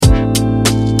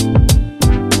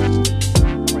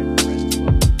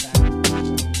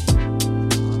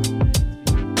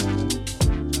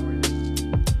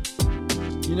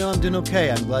doing okay.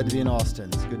 I'm glad to be in Austin.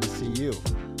 It's good to see you.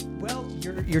 Well,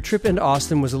 your trip into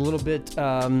Austin was a little bit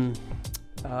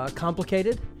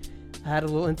complicated. I had a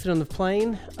little incident on the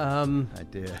plane. I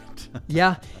did.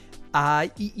 Yeah.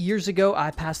 Years ago,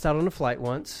 I passed out on a flight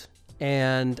once,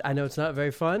 and I know it's not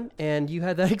very fun, and you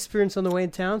had that experience on the way in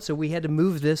town, so we had to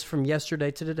move this from yesterday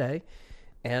to today,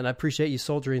 and I appreciate you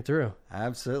soldiering through.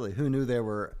 Absolutely. Who knew there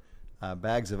were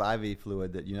bags of IV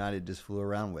fluid that United just flew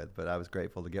around with, but I was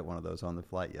grateful to get one of those on the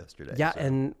flight yesterday. Yeah, so.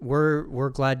 And we're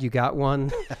glad you got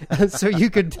one so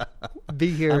you could be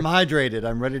here. I'm hydrated.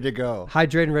 I'm ready to go.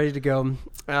 Hydrated and ready to go.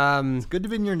 It's good to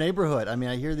be in your neighborhood. I mean,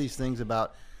 I hear these things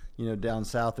about, down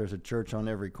south there's a church on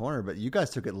every corner, but you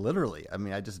guys took it literally. I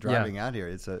mean, driving out here,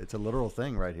 it's a literal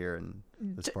thing right here in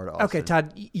this part of Austin. Okay,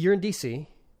 Todd, you're in DC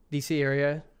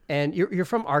area. And you're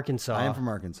from Arkansas. I am from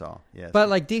Arkansas, yes. But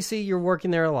like DC, you're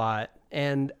working there a lot.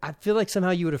 And I feel like somehow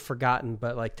you would have forgotten,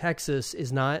 but like Texas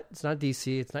it's not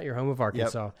DC. It's not your home of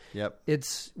Arkansas. Yep.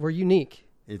 We're unique.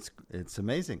 It's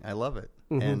amazing. I love it.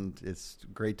 Mm-hmm. And it's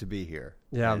great to be here.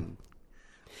 Yeah. And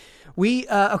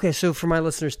okay. So for my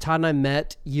listeners, Todd and I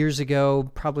met years ago,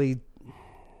 probably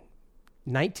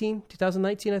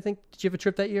 2019, I think. Did you have a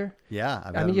trip that year?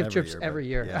 Yeah. You have trips every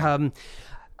year. Yeah.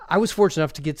 I was fortunate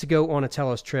enough to get to go on a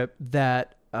Telos trip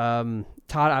that Todd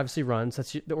obviously runs.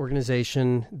 That's the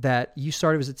organization that you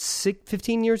started. Was it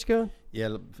 15 years ago?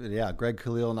 Yeah. Greg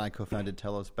Khalil and I co-founded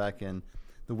Telos back in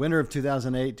the winter of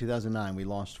 2008, 2009. We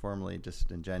launched formally just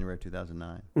in January of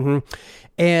 2009. Mm-hmm.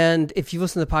 And if you've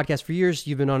listened to the podcast for years,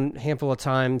 you've been on a handful of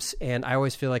times, and I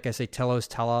always feel like I say Telos.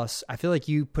 I feel like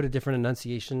you put a different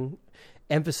enunciation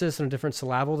emphasis on a different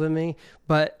syllable than me,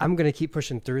 but I'm going to keep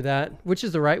pushing through that. Which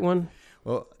is the right one?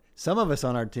 Well, some of us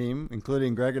on our team,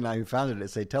 including Greg and I who founded it,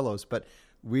 say Telos, but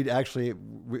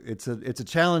it's a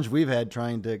challenge we've had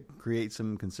trying to create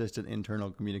some consistent internal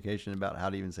communication about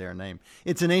how to even say our name.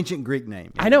 It's an ancient Greek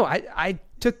name. I know. I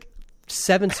took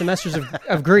 7 semesters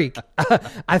of Greek.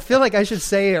 I feel like I should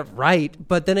say it right,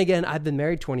 but then again, I've been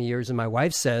married 20 years, and my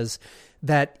wife says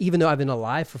that even though I've been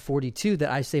alive for 42, that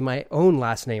I say my own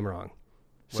last name wrong.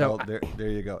 Well, there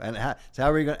you go. And how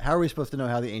are we supposed to know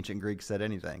how the ancient Greeks said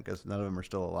anything? Because none of them are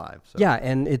still alive. So. Yeah,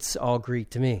 and it's all Greek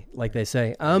to me, like they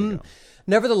say.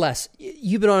 Nevertheless,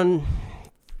 you've been on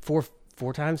 4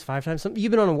 times, 5 times, something.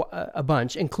 You've been on a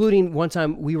bunch, including one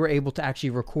time we were able to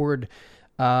actually record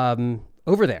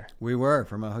over there. We were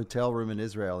from a hotel room in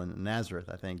Israel, in Nazareth.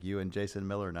 I think you and Jason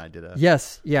Miller and I did a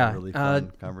really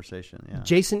fun conversation. Yeah.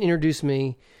 Jason introduced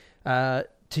me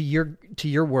to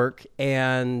your work,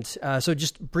 and so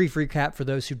just brief recap for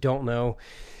those who don't know.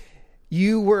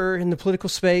 You were in the political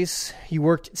space. You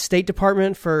worked State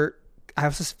Department for, I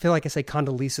also feel like I say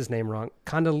Condoleezza's name wrong.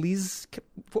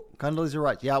 Condoleezza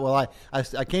Rice. Yeah, well,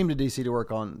 I came to D.C. to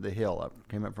work on the Hill.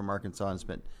 I came up from Arkansas and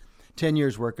spent 10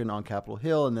 years working on Capitol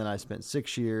Hill, and then I spent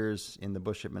 6 years in the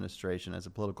Bush administration as a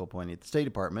political appointee at the State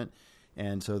Department.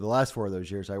 And so the last 4 of those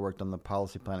years, I worked on the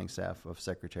policy planning staff of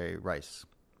Secretary Rice.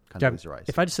 Rice.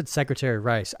 If I just said Secretary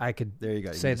Rice, I could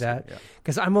say that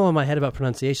because yeah. I'm all in my head about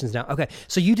pronunciations now. Okay,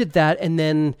 so you did that, and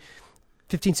then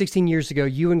 15, 16 years ago,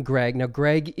 you and Greg. Now,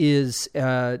 Greg is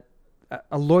a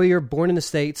lawyer born in the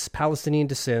States, Palestinian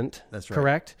descent. That's right.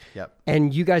 Correct? Yep.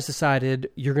 And you guys decided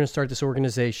you're going to start this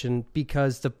organization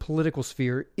because the political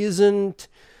sphere isn't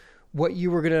what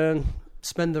you were going to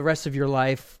spend the rest of your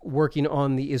life working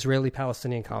on the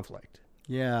Israeli-Palestinian conflict.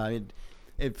 Yeah,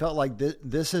 it felt like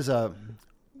this is a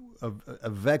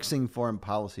vexing foreign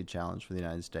policy challenge for the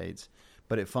United States,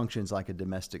 but it functions like a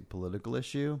domestic political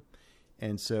issue.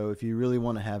 And so if you really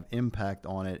want to have impact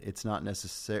on it, it's not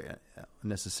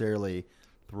necessarily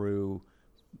through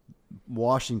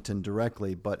Washington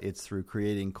directly, but it's through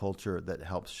creating culture that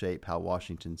helps shape how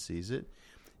Washington sees it.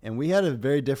 And we had a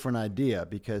very different idea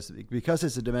because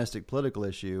it's a domestic political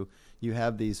issue. You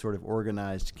have these sort of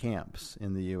organized camps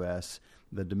in the U.S.,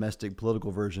 the domestic political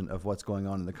version of what's going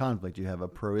on in the conflict. You have a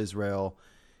pro-Israel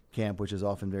camp, which is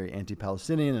often very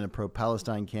anti-Palestinian, and a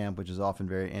pro-Palestine camp, which is often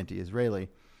very anti-Israeli.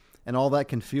 And all that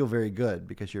can feel very good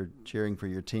because you're cheering for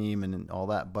your team and all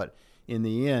that. But in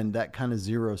the end, that kind of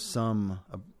zero-sum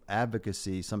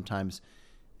advocacy sometimes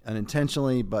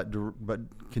unintentionally but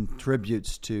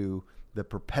contributes to the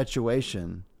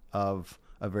perpetuation of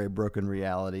a very broken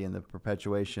reality and the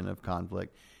perpetuation of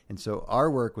conflict. And so our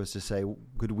work was to say,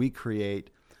 could we create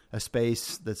a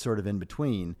space that's sort of in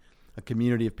between, a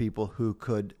community of people who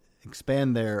could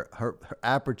expand their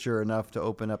aperture enough to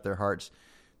open up their hearts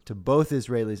to both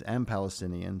Israelis and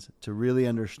Palestinians to really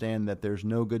understand that there's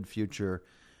no good future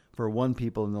for one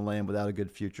people in the land without a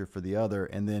good future for the other,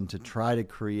 and then to try to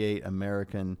create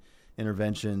American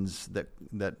interventions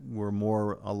that were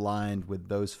more aligned with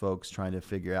those folks trying to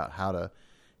figure out how to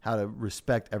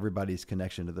respect everybody's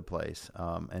connection to the place,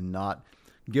 and not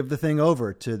give the thing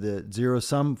over to the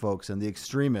zero-sum folks and the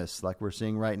extremists like we're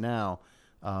seeing right now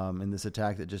in this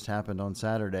attack that just happened on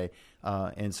Saturday.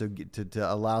 And so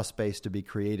to allow space to be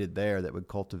created there that would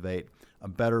cultivate a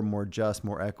better, more just,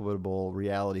 more equitable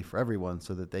reality for everyone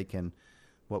so that they can,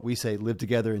 what we say, live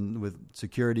together with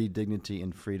security, dignity,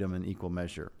 and freedom in equal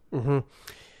measure. Mm-hmm.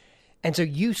 And so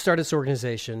you started this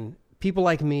organization. People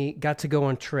like me got to go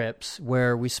on trips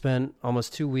where we spent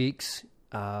almost 2 weeks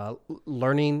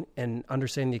learning and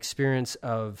understanding the experience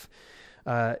of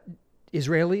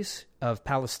Israelis, of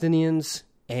Palestinians,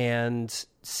 and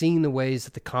seeing the ways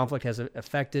that the conflict has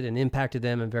affected and impacted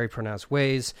them in very pronounced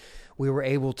ways. We were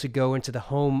able to go into the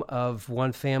home of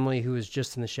one family who was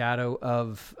just in the shadow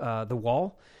of the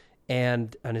wall,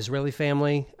 and an Israeli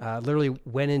family literally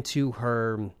went into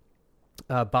her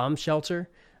bomb shelter.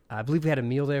 I believe we had a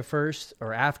meal there first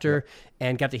or after, yep,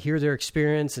 and got to hear their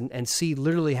experience and see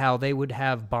literally how they would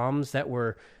have bombs that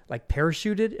were like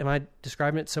parachuted. Am I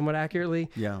describing it somewhat accurately?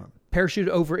 Yeah. Parachuted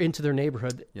over into their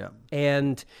neighborhood. Yeah.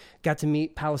 And got to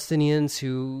meet Palestinians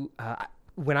who,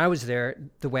 when I was there,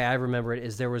 the way I remember it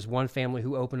is there was one family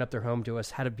who opened up their home to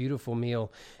us, had a beautiful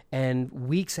meal, and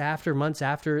weeks after, months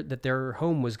after, that their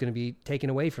home was going to be taken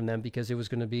away from them because it was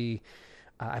going to be,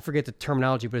 I forget the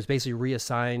terminology, but it's basically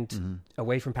reassigned, mm-hmm,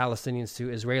 away from Palestinians to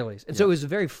Israelis. And so it was a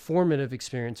very formative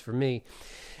experience for me.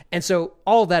 And so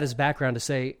all of that is background to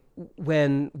say,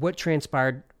 when what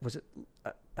transpired, was it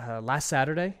last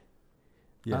Saturday?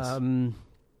 Yes.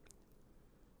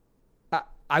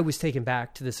 I was taken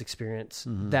back to this experience,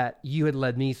 mm-hmm, that you had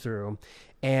led me through.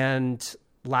 And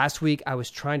last week I was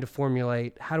trying to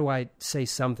formulate, how do I say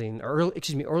something?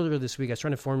 Earlier this week I was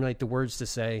trying to formulate the words to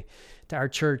say to our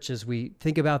church as we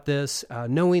think about this,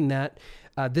 knowing that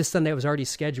this Sunday I was already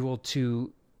scheduled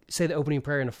to say the opening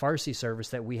prayer in a Farsi service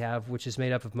that we have, which is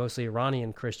made up of mostly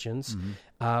Iranian Christians.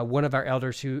 Mm-hmm. One of our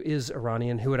elders who is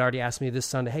Iranian, who had already asked me this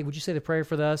Sunday, hey, would you say the prayer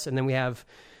for us? And then we have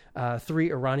 3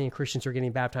 Iranian Christians who are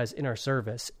getting baptized in our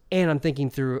service. And I'm thinking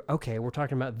through, okay, we're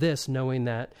talking about this, knowing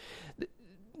that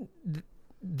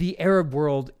the Arab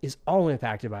world is all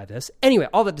impacted by this. Anyway,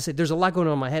 all that to say, there's a lot going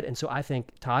on in my head. And so I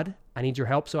think, Todd, I need your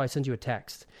help. So I send you a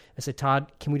text. I say,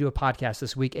 Todd, can we do a podcast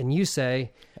this week? And you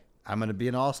say, I'm going to be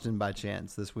in Austin by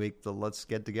chance this week, so let's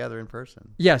get together in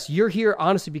person. Yes, you're here,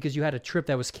 honestly, because you had a trip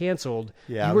that was canceled.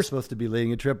 Yeah, I was supposed to be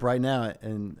leading a trip right now,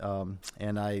 and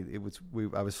I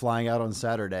was flying out on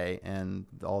Saturday, and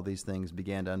all these things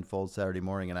began to unfold Saturday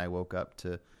morning, and I woke up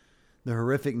to the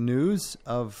horrific news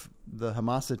of the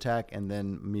Hamas attack, and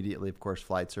then immediately, of course,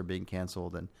 flights are being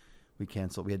canceled, and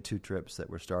we had 2 trips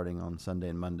that were starting on Sunday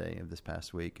and Monday of this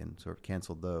past week, and sort of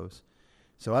canceled those.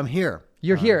 So I'm here.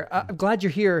 You're here. I'm glad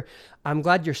you're here. I'm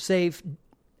glad you're safe.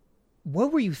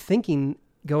 What were you thinking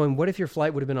going, what if your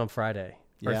flight would have been on Friday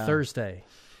or Thursday?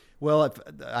 Well,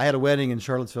 I had a wedding in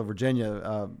Charlottesville,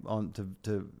 Virginia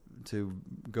to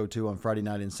go to on Friday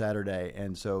night and Saturday.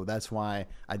 And so that's why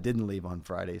I didn't leave on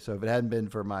Friday. So if it hadn't been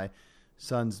for one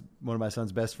of my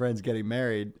son's best friends getting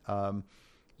married,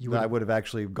 I would have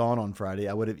actually gone on Friday.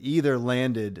 I would have either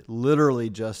landed literally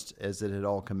just as it had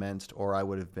all commenced, or I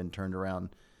would have been turned around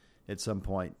at some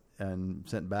point and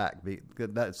sent back.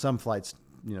 Some flights,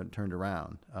 turned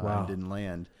around and didn't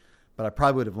land, but I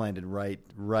probably would have landed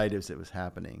right as it was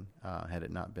happening had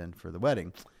it not been for the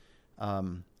wedding.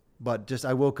 But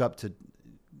I woke up to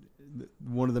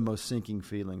one of the most sinking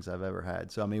feelings I've ever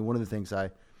had. So, I mean, one of the things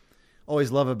I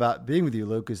always love about being with you,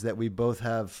 Luke, is that we both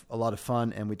have a lot of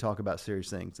fun and we talk about serious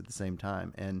things at the same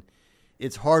time. And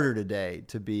it's harder today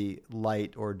to be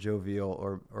light or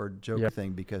jovial or joke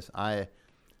thing because I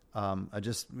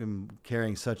just am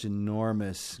carrying such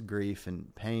enormous grief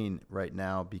and pain right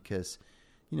now because,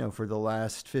 for the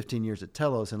last 15 years at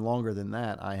Telos and longer than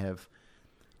that, I have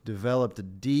developed a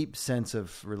deep sense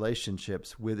of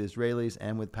relationships with Israelis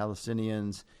and with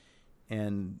Palestinians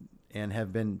and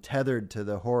have been tethered to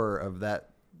the horror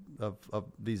of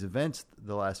these events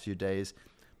the last few days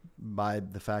by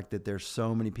the fact that there's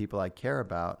so many people I care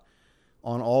about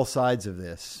on all sides of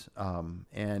this.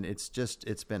 And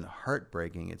it's been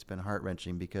heartbreaking. It's been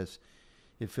heart-wrenching because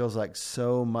it feels like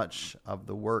so much of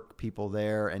the work people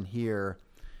there and here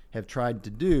have tried to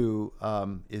do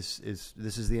is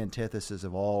this is the antithesis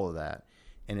of all of that.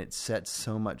 And it sets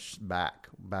so much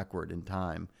backward in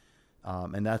time.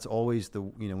 And that's always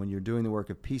when you're doing the work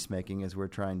of peacemaking, as we're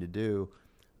trying to do,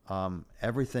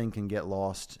 everything can get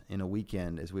lost in a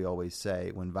weekend, as we always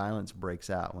say, when violence breaks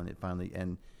out, when it finally,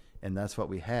 and that's what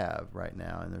we have right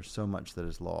now. And there's so much that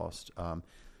is lost.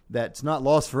 that's not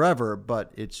lost forever,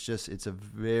 but it's a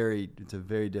very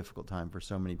difficult time for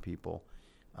so many people,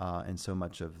 and so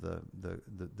much of the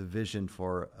vision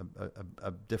for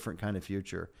a different kind of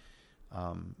future.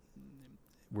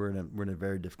 We're in a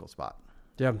very difficult spot.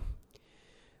 Yeah.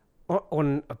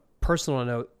 On a personal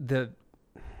note, the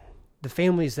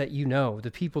families that you know,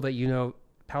 the people that you know,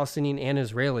 Palestinian and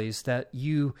Israelis, that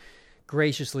you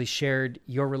graciously shared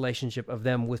your relationship of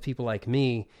them with people like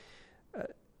me.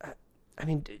 I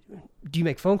mean, do you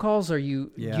make phone calls? Do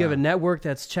you have a network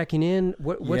that's checking in?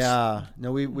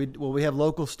 No, we have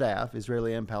local staff,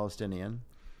 Israeli and Palestinian,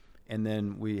 and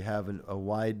then we have a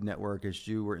wide network, as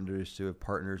you were introduced to, of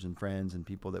partners and friends and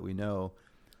people that we know,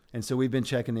 and so we've been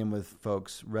checking in with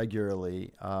folks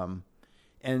regularly.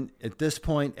 And at this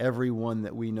point, everyone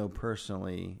that we know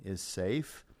personally is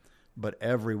safe, but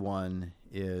everyone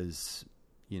is,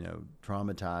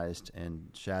 traumatized and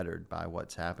shattered by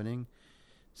what's happening.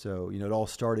 So, it all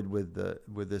started with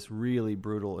this really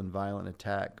brutal and violent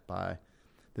attack by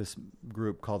this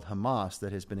group called Hamas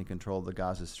that has been in control of the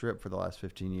Gaza Strip for the last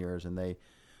 15 years. And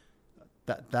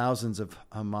thousands of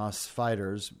Hamas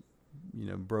fighters,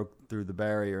 broke through the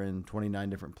barrier in 29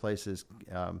 different places,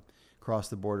 crossed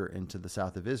the border into the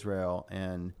south of Israel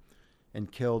and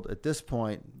killed, at this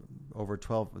point, over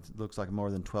 12, it looks like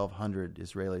more than 1,200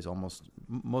 Israelis,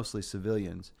 mostly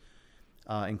civilians,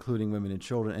 including women and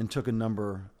children, and took a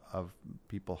number of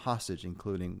people hostage,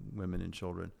 including women and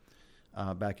children,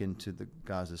 back into the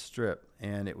Gaza Strip.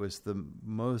 And it was the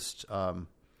most,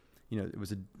 it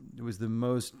was the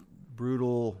most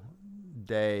brutal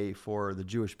day for the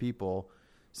Jewish people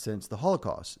since the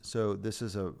Holocaust. So this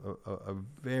is a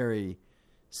very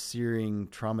searing,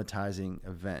 traumatizing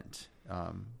event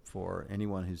for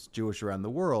anyone who's Jewish around the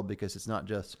world, because it's not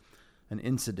just an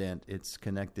incident; it's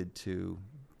connected to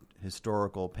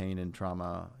historical pain and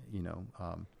trauma,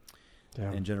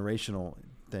 and generational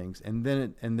things. And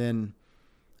then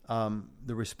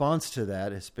the response to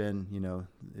that has been,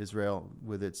 Israel,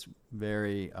 with its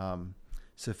very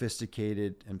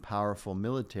sophisticated and powerful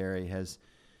military, has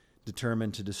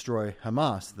determined to destroy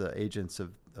Hamas, the agents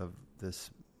of this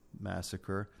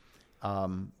massacre.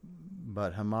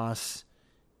 But Hamas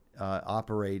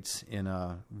operates in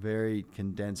a very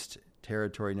condensed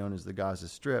territory known as the Gaza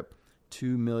Strip.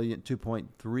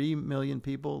 2.3 million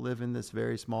people live in this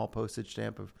very small postage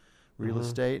stamp of real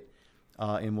estate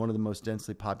in one of the most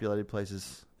densely populated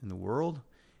places in the world.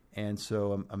 And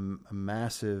so a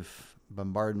massive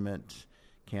bombardment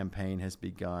campaign has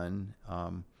begun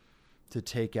to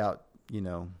take out,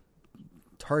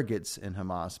 targets in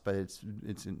Hamas, but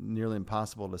it's nearly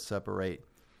impossible to separate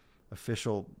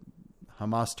official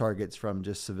Hamas targets from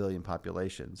just civilian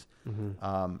populations.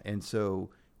 And so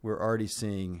we're already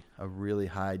seeing a really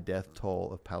high death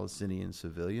toll of Palestinian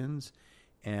civilians,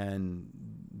 and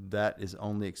that is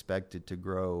only expected to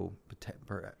grow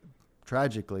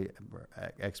tragically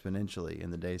exponentially in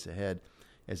the days ahead,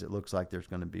 as it looks like there's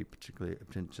going to be particularly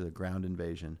a ground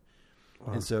invasion.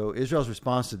 Wow. And so Israel's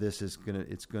response to this is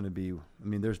going to be,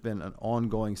 there's been an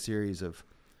ongoing series of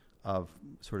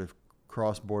sort of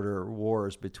cross-border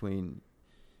wars between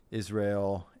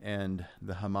Israel and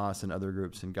the Hamas and other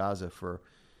groups in Gaza for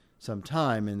some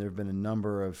time, and there have been a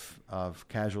number of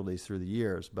casualties through the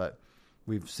years, but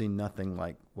we've seen nothing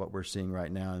like what we're seeing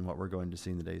right now and what we're going to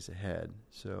see in the days ahead.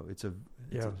 So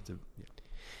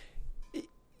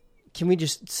Can we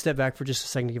just step back for just a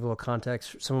second to give a little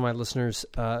context? Some of my listeners,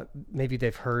 maybe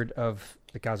they've heard of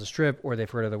the Gaza Strip or they've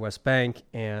heard of the West Bank,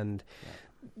 and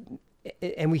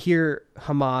we hear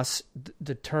Hamas,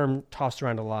 the term tossed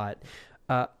around a lot.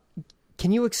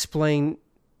 Can you explain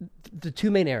the two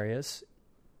main areas,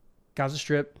 Gaza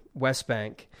Strip, West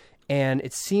Bank? And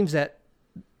it seems that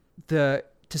to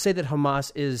say that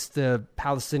Hamas is the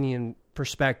Palestinian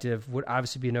perspective would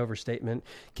obviously be an overstatement.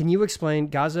 Can you explain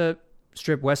Gaza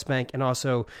Strip, West Bank, and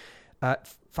also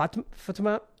Fatah?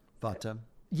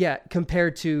 Yeah,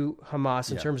 compared to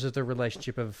Hamas in terms of the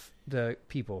relationship of the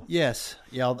people. Yes.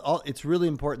 Yeah, it's really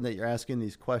important that you're asking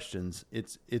these questions.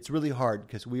 It's really hard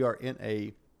because we are in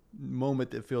a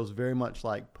moment that feels very much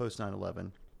like post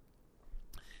 9/11.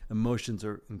 Emotions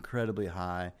are incredibly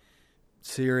high,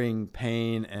 searing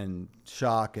pain and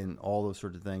shock and all those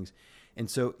sorts of things. And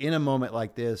so in a moment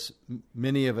like this,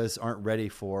 many of us aren't ready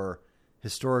for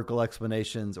historical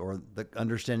explanations or the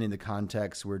understanding the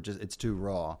context. It's too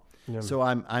raw. Yeah. So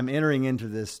I'm entering into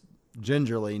this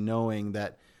gingerly, knowing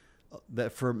that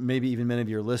for maybe even many of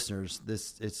your listeners,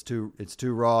 it's too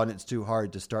raw and it's too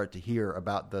hard to start to hear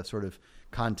about the sort of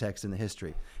context and the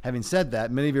history. Having said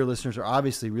that, many of your listeners are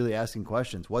obviously really asking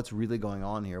questions. What's really going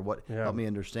on here? Help me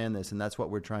understand this? And that's what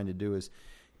we're trying to do, is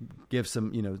give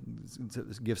some,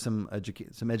 give some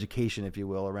education, if you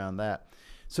will, around that.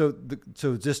 So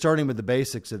just starting with the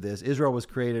basics of this, Israel was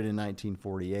created in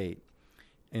 1948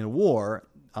 in a war,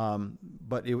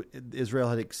 but Israel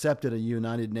had accepted a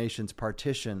United Nations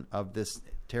partition of this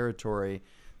territory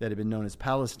that had been known as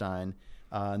Palestine,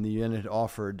 and the UN had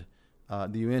offered.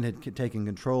 The UN had taken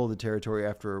control of the territory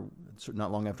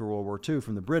not long after World War II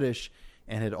from the British,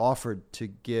 and had offered to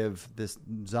give this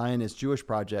Zionist Jewish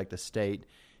project a state,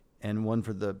 and one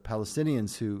for the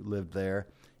Palestinians who lived there.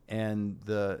 And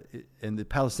the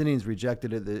Palestinians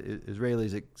rejected it. The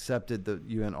Israelis accepted the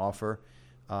UN offer.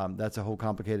 That's a whole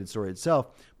complicated story itself.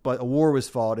 But a war was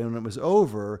fought, and when it was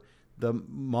over, the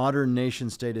modern nation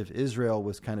state of Israel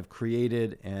was kind of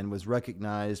created and was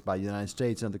recognized by the United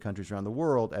States and other countries around the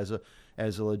world as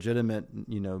a legitimate,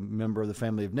 member of the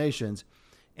family of nations.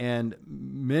 And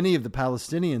many of the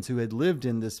Palestinians who had lived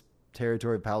in this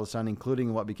territory of Palestine,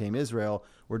 including what became Israel,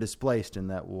 were displaced in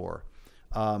that war.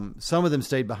 Some of them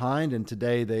stayed behind, and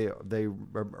today they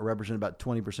represent about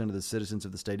 20% of the citizens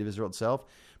of the state of Israel itself.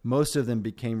 Most of them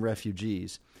became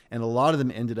refugees, and a lot of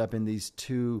them ended up in these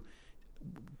two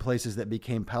places that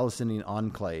became Palestinian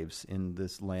enclaves in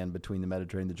this land between the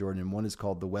Mediterranean and the Jordan. And one is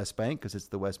called the West Bank because it's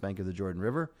the west bank of the Jordan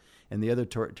River, and the other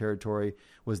territory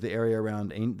was the area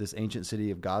around this ancient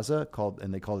city of Gaza,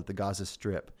 and they called it the Gaza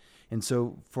Strip. And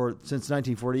so since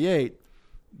 1948,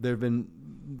 there have been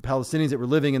Palestinians that were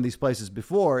living in these places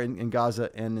before in Gaza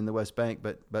and in the West Bank,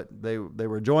 but they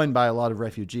were joined by a lot of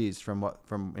refugees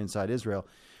from inside Israel.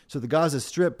 So the Gaza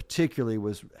Strip particularly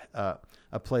was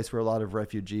a place where a lot of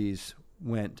refugees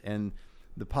went, and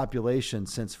the population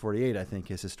since 48, I think,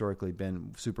 has historically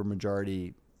been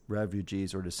supermajority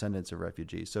refugees or descendants of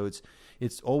refugees. So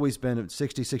it's always been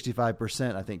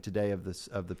 65%, I think, today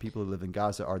of the people who live in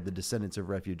Gaza are the descendants of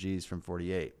refugees from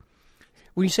 48.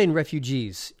 When you're saying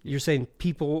refugees, you're saying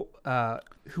people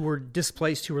who were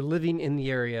displaced, who were living in the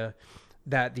area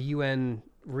that the UN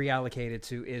reallocated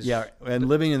to Israel. Yeah, and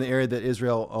living in the area that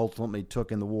Israel ultimately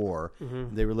took in the war.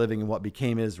 Mm-hmm. They were living in what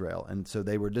became Israel. And so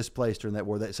they were displaced during that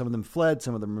war. Some of them fled,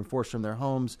 some of them were forced from their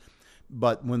homes.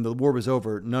 But when the war was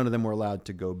over, none of them were allowed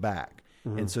to go back.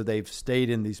 Mm-hmm. And so they've stayed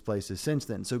in these places since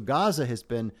then. So Gaza has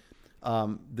been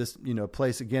this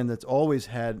place, again, that's always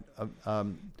had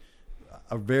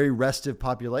a very restive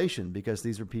population, because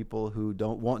these are people who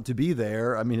don't want to be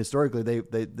there. I mean, historically,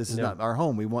 this is not our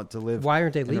home. We want to live. Why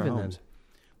aren't they leaving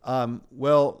then?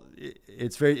 Well,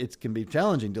 it can be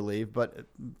challenging to leave, but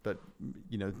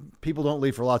people don't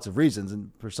leave for lots of reasons,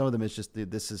 and for some of them, it's just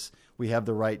we have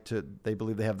the right to. They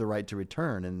believe they have the right to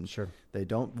return, and sure, they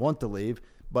don't want to leave.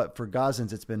 But for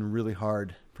Gazans, it's been really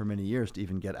hard for many years to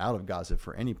even get out of Gaza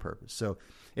for any purpose. So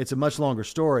it's a much longer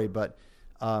story, but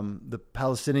the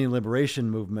Palestinian liberation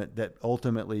movement that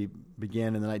ultimately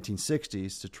began in the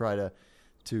 1960s to try to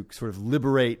sort of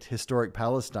liberate historic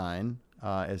Palestine.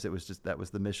 As it was that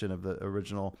was the mission of the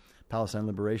original Palestine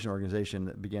Liberation Organization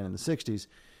that began in the 60s,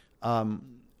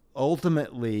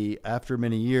 ultimately, after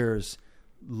many years,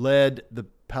 led the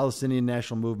Palestinian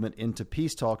national movement into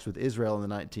peace talks with Israel in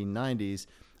the 1990s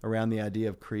around the idea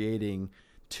of creating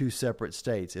two separate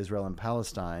states, Israel and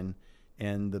Palestine,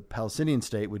 and the Palestinian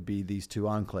state would be these two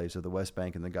enclaves of the West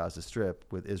Bank and the Gaza Strip,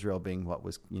 with Israel being what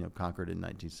was conquered in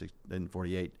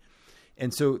 1948.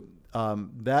 And so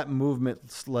that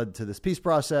movement led to this peace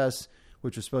process,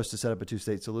 which was supposed to set up a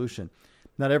two-state solution.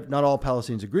 Not all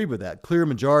Palestinians agreed with that. Clear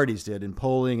majorities did in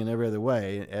polling and every other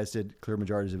way, as did clear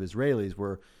majorities of Israelis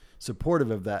were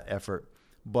supportive of that effort.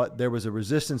 But there was a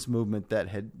resistance movement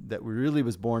that really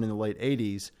was born in the late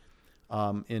 80s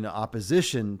in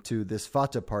opposition to this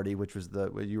Fatah party, which was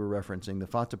what you were referencing. The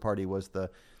Fatah party was the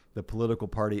political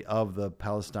party of the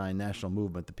Palestine National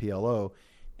Movement, the PLO.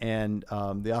 And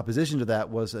the opposition to that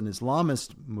was an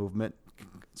Islamist movement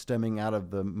stemming out of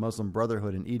the Muslim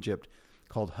Brotherhood in Egypt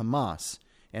called Hamas.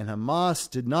 And Hamas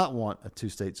did not want a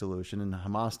two-state solution, and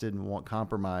Hamas didn't want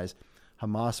compromise.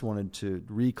 Hamas wanted to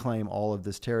reclaim all of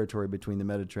this territory between the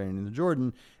Mediterranean and the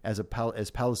Jordan as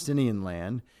Palestinian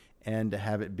land, and to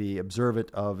have it be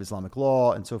observant of Islamic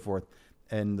law and so forth,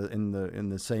 and in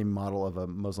the same model of a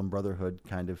Muslim Brotherhood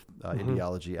kind of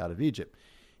ideology out of Egypt.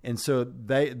 And so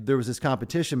there was this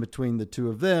competition between the two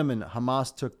of them, and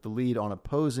Hamas took the lead on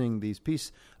opposing these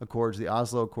peace accords, the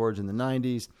Oslo Accords in the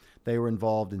 90s. They were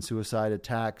involved in suicide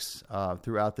attacks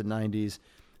throughout the 90s,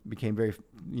 became very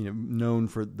known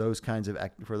for those kinds of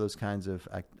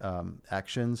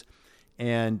actions,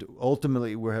 and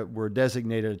ultimately were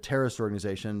designated a terrorist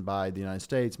organization by the United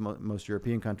States, most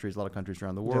European countries, a lot of countries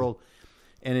around the world.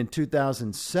 Yeah. And in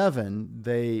 2007,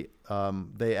 they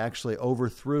actually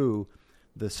overthrew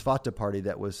this Fatah party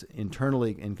that was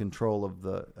internally in control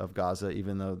of Gaza,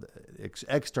 even though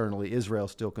externally Israel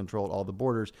still controlled all the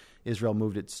borders. Israel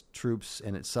moved its troops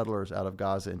and its settlers out of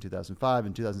Gaza in 2005.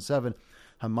 In 2007,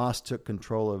 Hamas took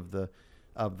control of the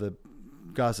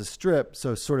Gaza Strip,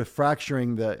 so sort of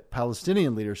fracturing the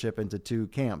Palestinian leadership into two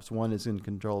camps. One is in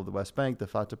control of the West Bank, the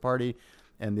Fatah party,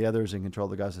 and the other is in control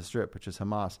of the Gaza Strip, which is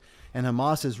Hamas. And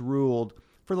Hamas has ruled,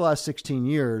 for the last 16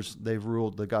 years, they've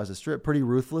ruled the Gaza Strip pretty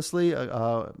ruthlessly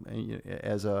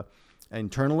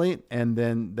internally, and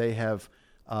then they have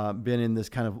been in this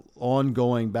kind of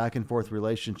ongoing back and forth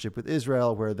relationship with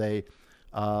Israel, where they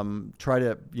try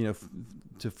to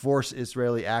to force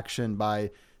Israeli action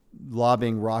by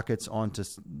lobbing rockets onto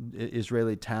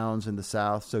Israeli towns in the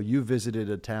south. So you visited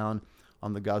a town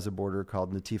on the Gaza border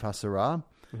called Natif HaSarah,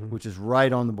 which is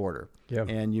right on the border. Yeah.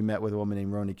 And you met with a woman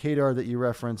named Roni Kedar that you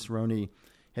referenced. Roni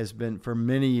has been for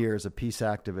many years a peace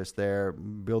activist there,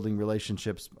 building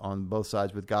relationships on both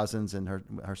sides with Gazans and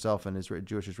herself and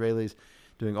Jewish Israelis,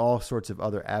 doing all sorts of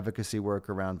other advocacy work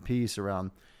around peace,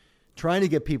 around trying to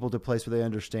get people to a place where they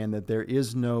understand that there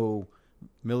is no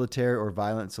military or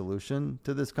violent solution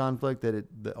to this conflict, that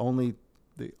the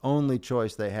only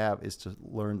choice they have is to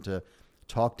learn to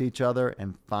talk to each other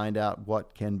and find out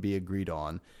what can be agreed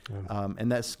on.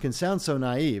 And that can sound so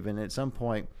naive, and at some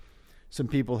point some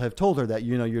people have told her that,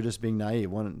 you're just being naive.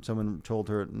 Someone told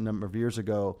her a number of years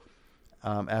ago,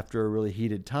 after a really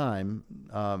heated time,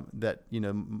 that,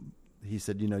 he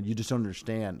said, you just don't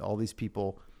understand. All these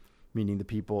people, meaning the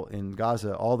people in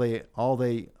Gaza, all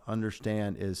they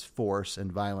understand is force and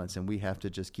violence, and we have to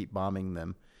just keep bombing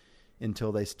them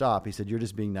until they stop. He said, you're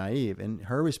just being naive. And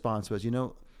her response was,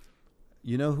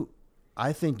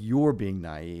 I think you're being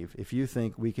naive if you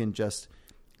think we can just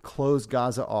close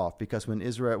Gaza off, because when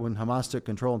Hamas took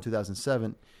control in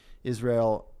 2007,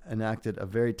 Israel enacted a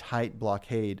very tight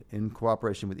blockade in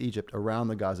cooperation with Egypt around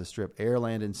the Gaza Strip, air,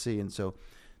 land, and sea. And so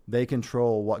they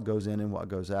control what goes in and what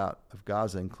goes out of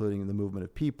Gaza, including the movement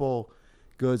of people,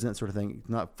 goods, and that sort of thing.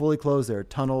 Not fully closed. There are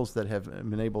tunnels that have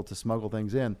been able to smuggle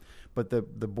things in, but the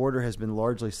border has been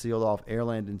largely sealed off, air,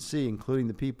 land, and sea, including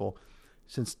the people,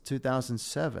 since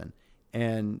 2007.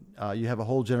 And you have a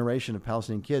whole generation of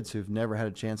Palestinian kids who've never had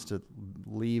a chance to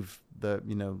leave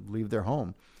their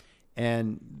home.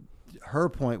 And her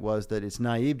point was that it's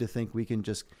naive to think we can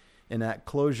just enact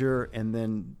closure and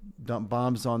then dump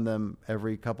bombs on them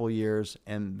every couple of years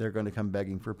and they're going to come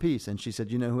begging for peace. And she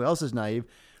said, who else is naive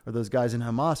are those guys in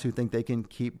Hamas who think they can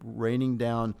keep raining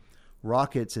down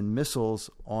rockets and missiles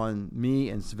on me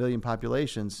and civilian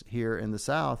populations here in the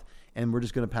South, and we're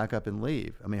just going to pack up and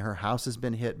leave. I mean, her house has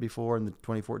been hit before in the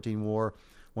 2014 war.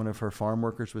 One of her farm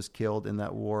workers was killed in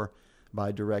that war by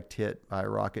a direct hit by a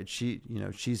rocket.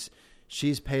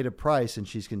 She's paid a price, and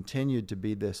she's continued to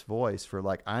be this voice for,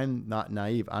 like, I'm not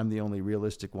naive. I'm the only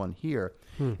realistic one here.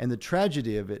 And the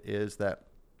tragedy of it is that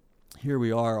here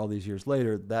we are all these years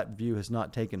later, that view has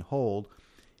not taken hold.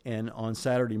 And on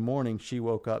Saturday morning, she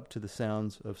woke up to the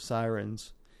sounds of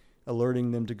sirens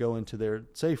alerting them to go into their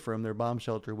safe room, their bomb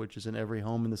shelter, which is in every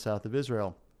home in the south of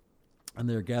Israel. And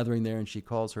they're gathering there, and she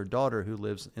calls her daughter, who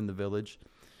lives in the village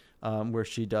where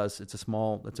she does. It's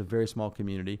a very small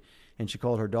community. And she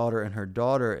called her daughter, and her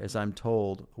daughter, as I'm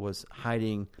told, was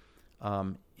hiding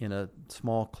in a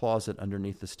small closet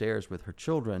underneath the stairs with her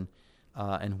children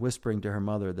and whispering to her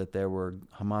mother that there were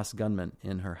Hamas gunmen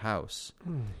in her house.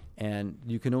 And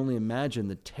you can only imagine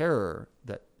the terror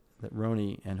that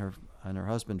Roni and her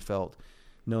husband felt,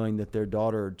 knowing that their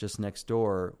daughter just next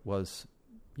door was,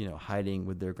 hiding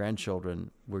with their grandchildren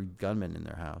with gunmen in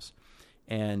their house.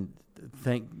 And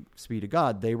thanks be to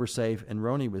God, they were safe and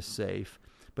Roni was safe.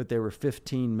 But there were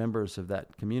 15 members of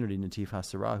that community, Natif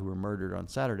HaSarah, who were murdered on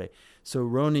Saturday. So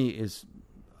Roni is,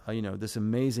 this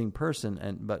amazing person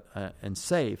and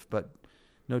safe, but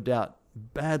no doubt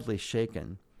badly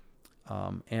shaken.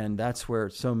 And that's where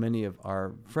so many of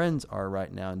our friends are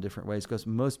right now in different ways, because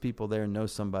most people there know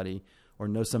somebody or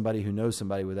know somebody who knows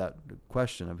somebody without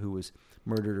question of who was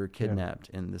murdered or kidnapped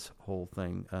in this whole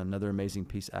thing. Another amazing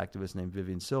peace activist named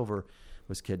Vivian Silver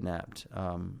was kidnapped,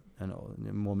 a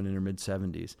woman in her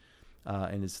mid-70s,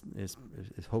 and is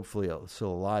hopefully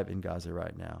still alive in Gaza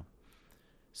right now.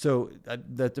 So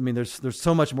there's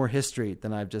so much more history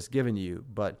than I've just given you,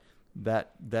 but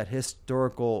that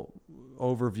historical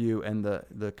overview and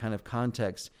the kind of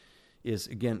context is,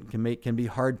 again, can be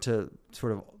hard to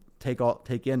sort of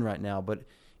take in right now. But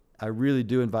I really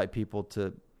do invite people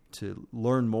to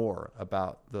learn more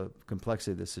about the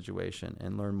complexity of this situation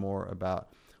and learn more about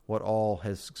what all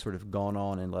has sort of gone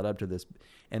on and led up to this.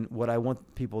 And what I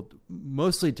want people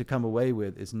mostly to come away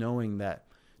with is knowing that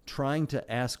trying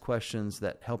to ask questions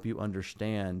that help you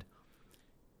understand.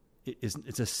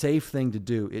 It's a safe thing to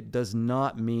do. It does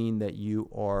not mean that you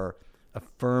are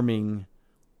affirming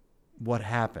what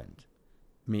happened.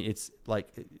 I mean, it's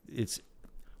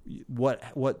what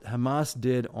Hamas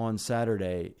did on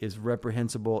Saturday is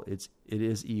reprehensible. It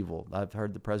is evil. I've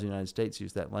heard the President of the United States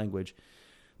use that language.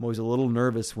 I'm always a little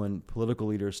nervous when political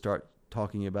leaders start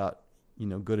talking about,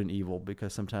 good and evil,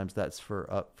 because sometimes that's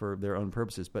for their own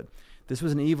purposes. But this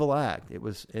was an evil act. It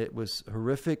was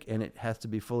horrific, and it has to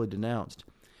be fully denounced.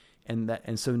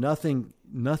 And so nothing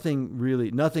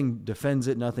defends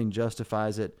it, nothing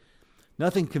justifies it,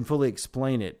 nothing can fully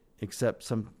explain it except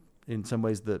in some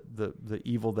ways the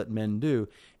evil that men do.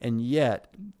 And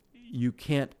yet you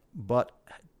can't but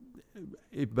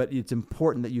it's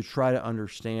important that you try to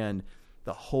understand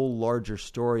the whole larger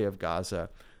story of Gaza,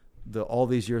 all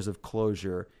these years of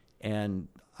closure and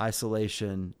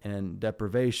isolation and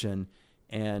deprivation,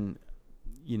 and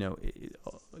it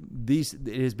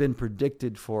has been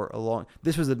predicted for a long.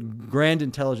 This was a grand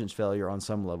intelligence failure on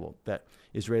some level, that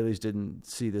Israelis didn't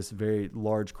see this very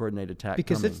large coordinated attack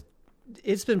because coming.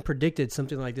 It's been predicted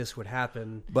something like this would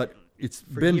happen. But it's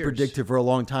been years. predicted for a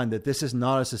long time that this is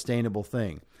not a sustainable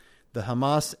thing. The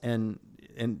Hamas and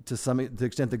to some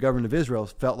extent the government of Israel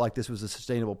felt like this was a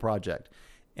sustainable project,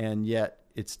 and yet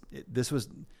this was.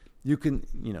 You can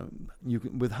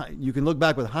look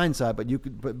back with hindsight,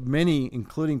 but many,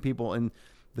 including people in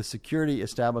the security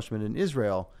establishment in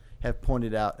Israel, have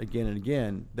pointed out again and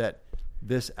again that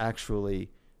this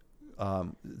actually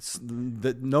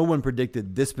that no one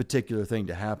predicted this particular thing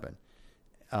to happen,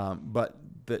 but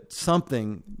that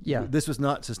something this was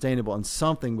not sustainable, and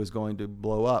something was going to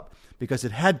blow up, because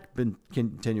it had been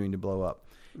continuing to blow up.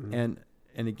 Mm-hmm.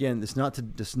 And again, it's not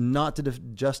to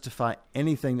justify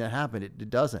anything that happened. It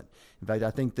doesn't. In fact, I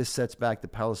think this sets back the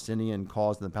Palestinian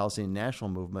cause and the Palestinian national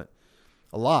movement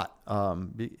a lot.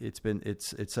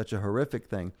 It's such a horrific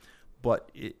thing, but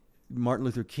Martin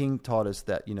Luther King taught us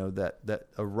that that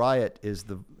a riot is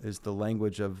the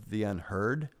language of the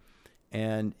unheard,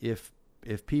 and if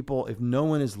no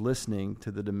one is listening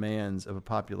to the demands of a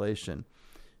population,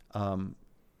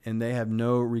 and they have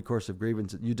no recourse of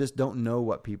grievance, you just don't know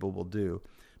what people will do.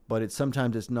 But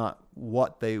sometimes it's not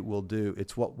what they will do,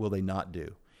 it's what will they not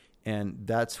do. And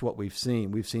that's what we've seen.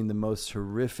 We've seen the most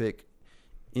horrific,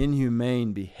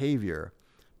 inhumane behavior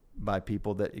by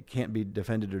people that it can't be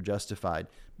defended or justified.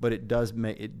 But it does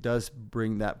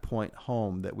bring that point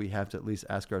home that we have to at least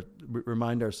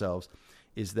remind ourselves,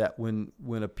 is that when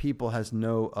a people has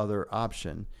no other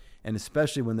option, and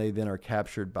especially when they then are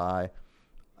captured by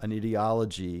an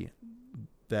ideology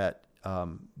that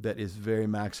is very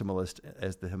maximalist,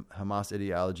 as the Hamas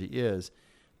ideology is,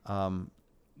 then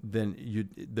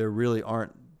there really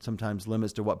aren't sometimes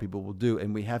limits to what people will do,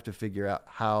 and we have to figure out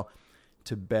how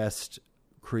to best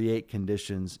create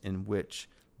conditions in which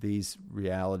these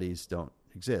realities don't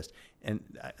exist. And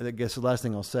I guess the last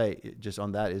thing I'll say just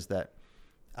on that is that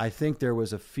I think there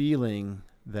was a feeling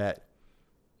that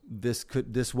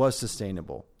this was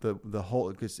sustainable. The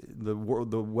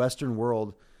Western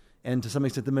world, and to some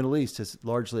extent the Middle East, has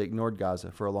largely ignored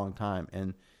Gaza for a long time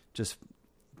and just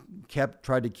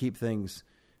tried to keep things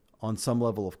on some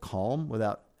level of calm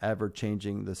without ever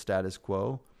changing the status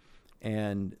quo,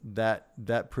 and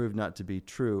that proved not to be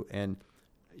true. And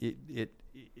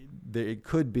it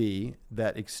could be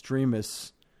that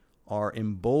extremists are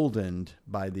emboldened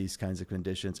by these kinds of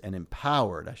conditions, and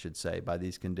empowered, I should say, by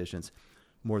these conditions,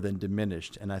 more than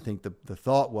diminished. And I think the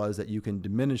thought was that you can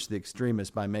diminish the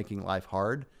extremists by making life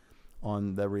hard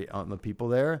on the people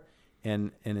there,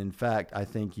 and in fact, I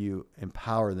think you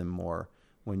empower them more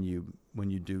when you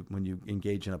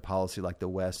engage in a policy like the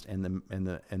West and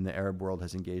the Arab world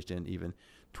has engaged in, even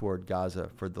toward Gaza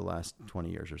for the last 20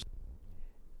 years or so.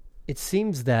 It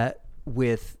seems that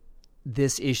with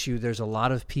this issue, there's a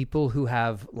lot of people who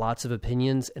have lots of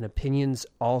opinions, and opinions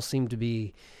all seem to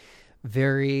be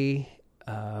very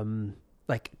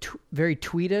very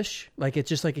tweetish. Like, it's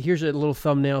just like, here's a little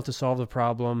thumbnail to solve the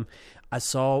problem. I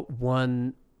saw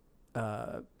one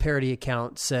parody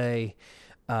account say,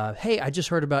 hey, I just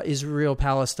heard about Israel,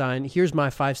 Palestine. Here's my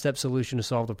 5-step solution to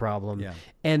solve the problem. Yeah.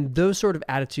 And those sort of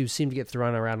attitudes seem to get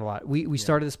thrown around a lot. We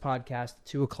started this podcast at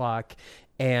 2:00,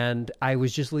 and I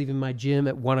was just leaving my gym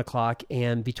at 1:00,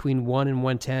 and between 1 and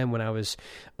 1:10, when I was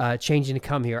changing to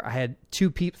come here, I had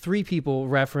 3 people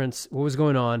reference what was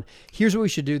going on. Here's what we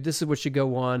should do. This is what should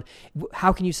go on.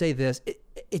 How can you say this?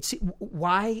 It's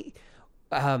why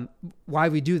why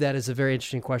we do that is a very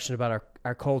interesting question about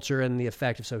our culture and the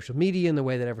effect of social media and the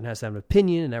way that everyone has to have an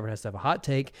opinion and everyone has to have a hot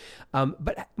take.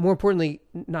 But more importantly,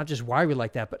 not just why we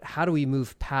like that, but how do we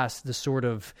move past the sort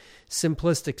of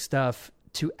simplistic stuff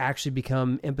to actually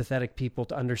become empathetic people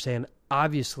to understand,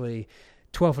 obviously,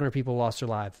 1,200 people lost their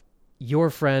lives. Your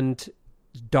friend's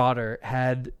daughter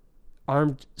had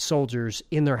armed soldiers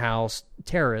in their house,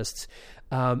 terrorists.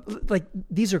 Like,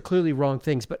 these are clearly wrong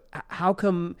things, but how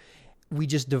come we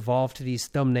just devolve to these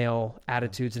thumbnail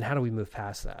attitudes, and how do we move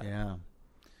past that? Yeah.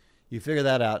 You figure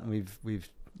that out, and we've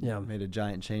made a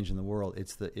giant change in the world.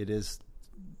 It is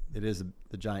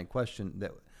the giant question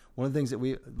that one of the things that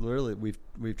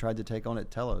we've tried to take on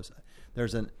at Telos.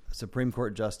 There's a Supreme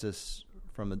Court justice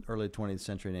from the early 20th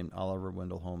century named Oliver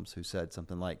Wendell Holmes who said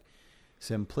something like,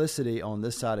 simplicity on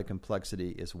this side of complexity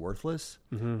is worthless,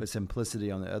 but simplicity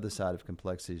on the other side of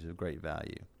complexity is of great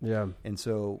value. Yeah. And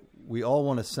so we all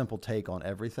want a simple take on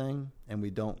everything, and we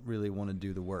don't really want to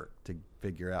do the work to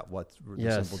figure out what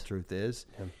the simple truth is.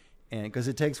 Yeah. And because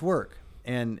it takes work.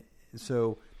 And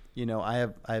so, I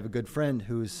have a good friend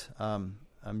who's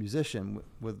a musician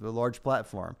with a large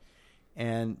platform,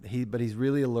 but he's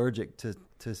really allergic to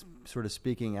sort of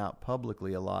speaking out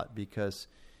publicly a lot because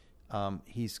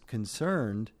he's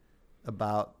concerned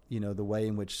about, the way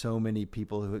in which so many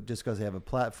people who, just because they have a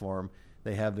platform,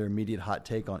 they have their immediate hot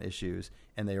take on issues,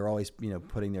 and they are always,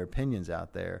 putting their opinions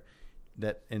out there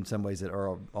that in some ways that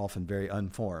are often very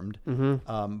unformed.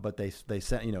 But they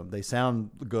sound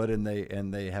good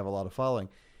and they have a lot of following.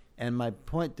 And my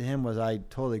point to him was, I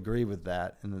totally agree with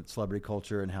that in the celebrity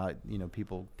culture and how,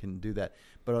 people can do that.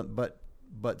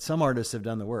 But some artists have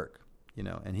done the work.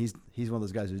 And he's one of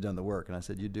those guys who's done the work. And I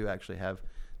said, you do actually have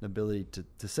an ability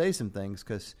to say some things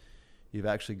because you've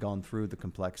actually gone through the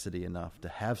complexity enough to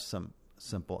have some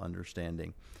simple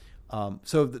understanding.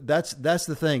 So that's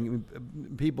the thing.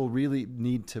 People really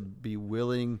need to be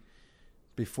willing,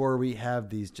 before we have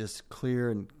these just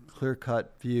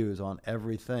clear-cut views on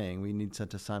everything, we need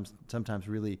to sometimes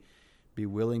really be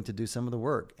willing to do some of the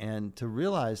work and to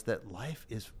realize that life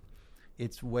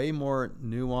it's way more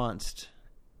nuanced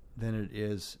than it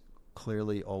is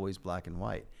clearly always black and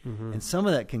white. And some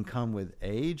of that can come with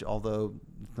age, although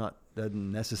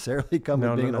doesn't necessarily come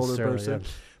with being an older person. Yeah.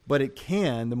 But it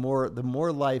can. The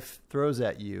more life throws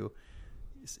at you,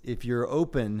 if you're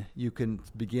open, you can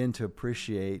begin to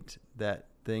appreciate that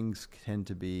things tend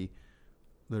to be.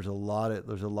 There's a lot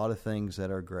of things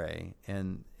that are gray,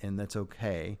 and that's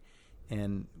okay.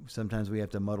 And sometimes we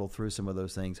have to muddle through some of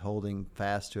those things, holding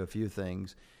fast to a few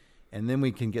things. And then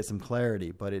we can get some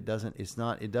clarity, but it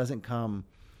certainly doesn't come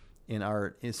in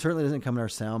our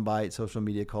soundbite social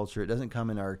media culture. It doesn't come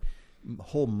in our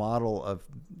whole model of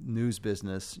news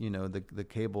business, the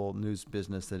cable news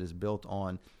business that is built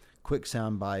on quick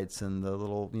sound bites and the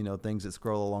little, things that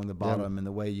scroll along the bottom and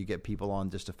the way you get people on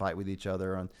just to fight with each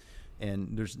other.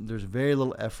 And there's very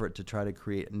little effort to try to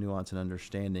create nuance and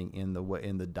understanding in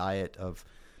the diet of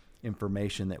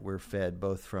information that we're fed,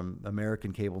 both from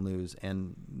American cable news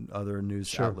and other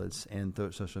news outlets and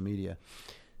social media.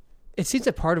 It seems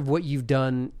that part of what you've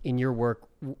done in your work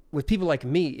with people like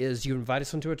me is you invite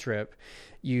us onto a trip,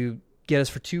 you get us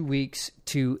for 2 weeks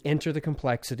to enter the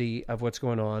complexity of what's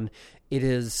going on.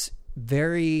 It's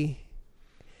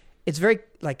very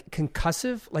like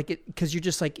concussive, because you're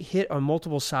just like hit on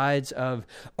multiple sides of,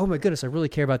 oh my goodness, I really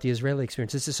care about the Israeli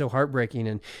experience. This is so heartbreaking.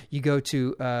 And you go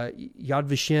to Yad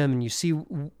Vashem and you see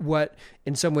what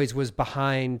in some ways was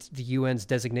behind the UN's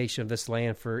designation of this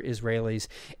land for Israelis.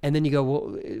 And then you go,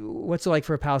 well, what's it like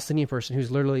for a Palestinian person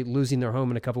who's literally losing their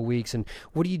home in a couple of weeks? And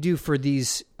what do you do for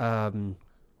these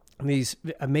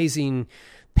amazing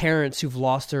parents who've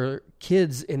lost their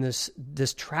kids in this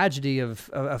tragedy of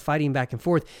fighting back and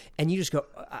forth, and you just go,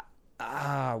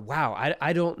 wow,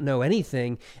 I don't know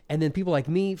anything. And then people like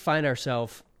me find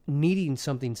ourselves needing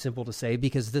something simple to say,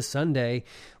 because this Sunday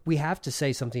we have to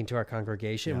say something to our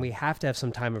congregation. We have to have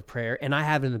some time of prayer. And I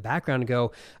have in the background to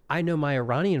go, I know my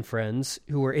Iranian friends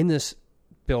who are in this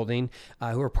building,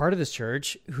 who are part of this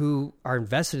church, who are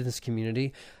invested in this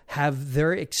community, have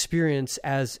their experience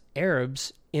as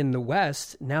Arabs in the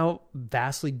West now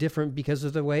vastly different because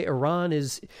of the way Iran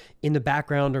is in the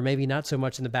background, or maybe not so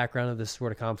much in the background of this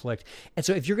sort of conflict. And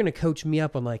so if you're going to coach me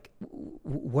up on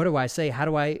what do I say? How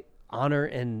do I honor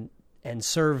and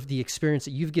serve the experience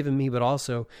that you've given me, but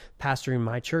also pastoring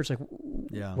my church?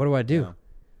 What do I do? Yeah.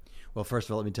 Well, first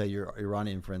of all, let me tell you, your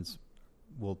Iranian friends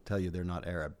will tell you they're not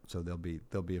Arab, so they'll be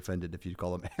offended if you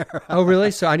call them Arab. Oh,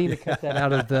 really? So I need to cut that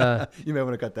out of the. You may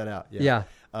want to cut that out. Yeah.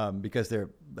 because they're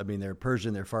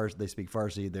Persian, they're Farsi, they speak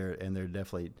Farsi, they're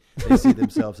definitely, they see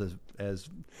themselves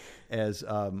as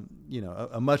a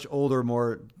much older,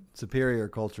 more superior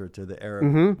culture to the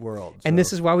Arab world. And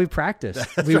this is why we practice.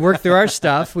 We work through our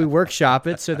stuff, we workshop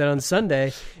it so that on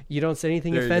Sunday you don't say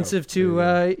anything offensive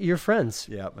to your friends.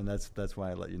 Yeah, and that's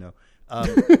why I let you know.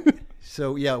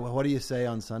 So yeah, what do you say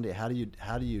on Sunday? How do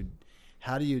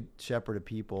you shepherd a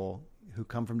people who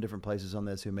come from different places on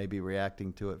this, who may be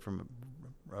reacting to it from,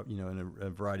 in a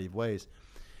variety of ways?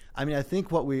 I mean, I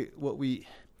think what we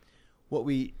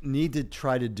need to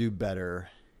try to do better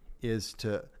is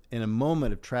to, in a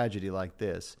moment of tragedy like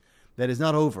this, that is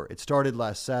not over. It started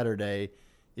last Saturday.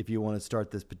 If you want to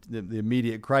start the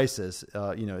immediate crisis,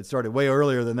 it started way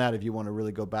earlier than that if you want to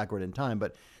really go backward in time.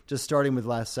 But just starting with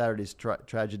last Saturday's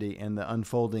tragedy and the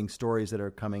unfolding stories that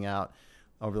are coming out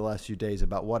over the last few days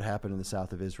about what happened in the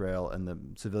south of Israel and the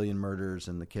civilian murders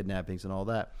and the kidnappings and all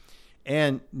that.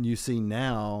 And you see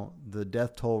now the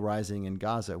death toll rising in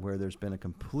Gaza, where there's been a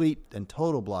complete and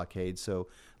total blockade. So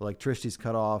electricity's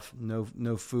cut off,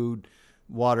 no food,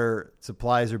 water,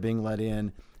 supplies are being let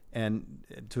in, and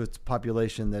to its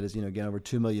population that is, again, over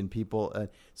 2 million people.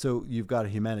 So you've got a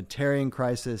humanitarian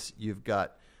crisis, you've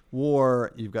got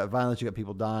war, you've got violence, you've got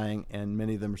people dying, and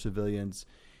many of them are civilians.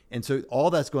 And so all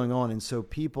that's going on. And so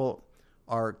people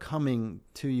are coming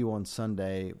to you on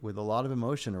Sunday with a lot of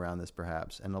emotion around this,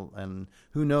 perhaps. And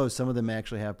who knows, some of them may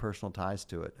actually have personal ties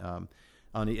to it.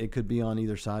 It could be on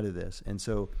either side of this. And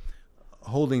so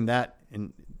holding that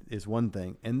is one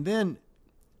thing. And then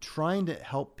trying to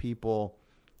help people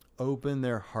open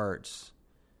their hearts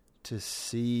to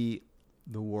see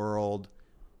the world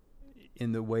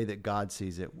in the way that God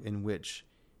sees it, in which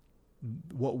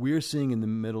what we're seeing in the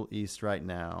Middle East right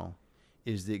now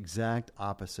is the exact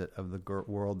opposite of the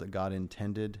world that God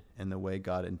intended and the way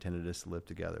God intended us to live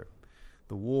together.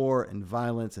 The war and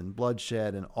violence and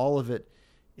bloodshed and all of it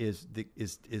is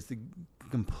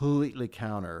completely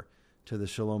counter to the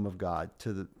shalom of God,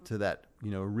 to that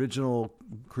original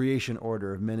creation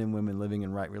order of men and women living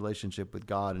in right relationship with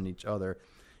God and each other,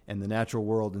 and the natural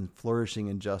world and flourishing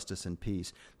in justice and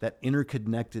peace. That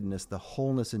interconnectedness, the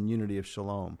wholeness and unity of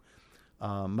shalom.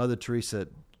 Mother Teresa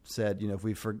said,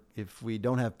 if we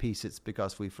don't have peace, it's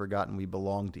because we've forgotten we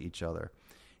belong to each other.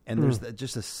 And there's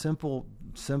just a simple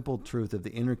truth of the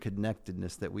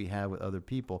interconnectedness that we have with other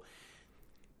people.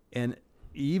 And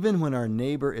even when our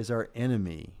neighbor is our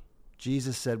enemy,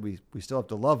 Jesus said we still have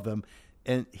to love them.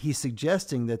 And he's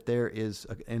suggesting that there is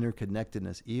an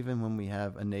interconnectedness even when we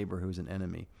have a neighbor who's an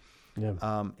enemy.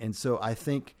 Yeah. And so I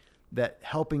think that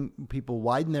helping people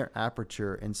widen their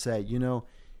aperture and say,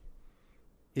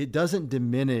 it doesn't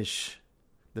diminish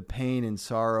the pain and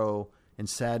sorrow and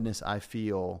sadness I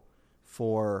feel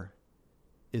for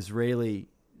Israeli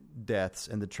deaths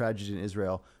and the tragedy in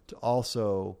Israel to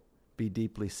also be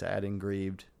deeply sad and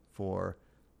grieved for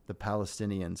the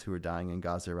Palestinians who are dying in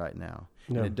Gaza right now.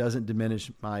 Yeah. And it doesn't diminish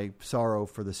my sorrow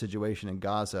for the situation in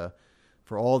Gaza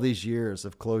for all these years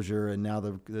of closure and now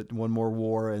the one more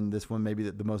war, and this one maybe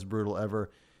the most brutal ever.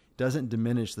 It doesn't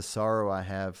diminish the sorrow I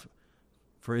have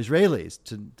for Israelis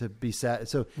to be sad.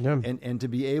 So, and to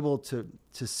be able to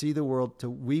see the world, to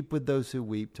weep with those who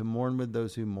weep, to mourn with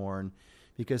those who mourn,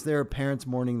 because there are parents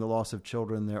mourning the loss of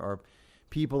children. There are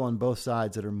people on both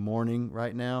sides that are mourning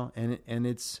right now. And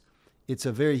it's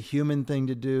a very human thing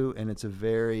to do. And it's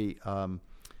very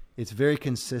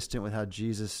consistent with how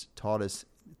Jesus taught us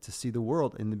to see the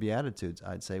world in the Beatitudes,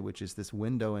 I'd say, which is this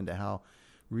window into how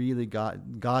really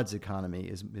God's economy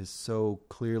is so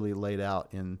clearly laid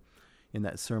out in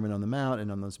that Sermon on the Mount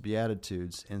and on those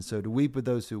Beatitudes. And so to weep with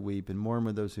those who weep and mourn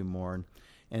with those who mourn,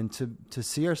 and to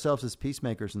see ourselves as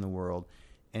peacemakers in the world,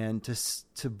 and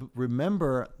to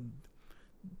remember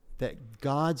that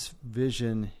God's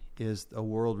vision is a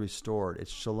world restored.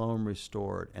 It's shalom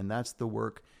restored. And that's the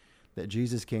work that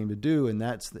Jesus came to do. And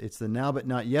it's the now but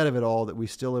not yet of it all, that we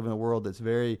still live in a world that's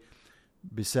very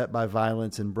beset by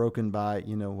violence and broken by,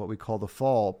 what we call the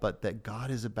fall, but that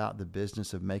God is about the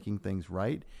business of making things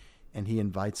right. And he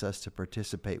invites us to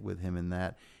participate with him in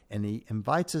that. And he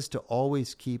invites us to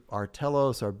always keep our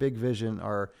telos, our big vision,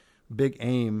 our big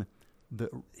aim,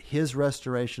 his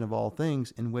restoration of all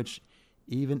things, in which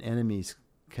even enemies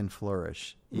can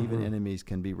flourish, even enemies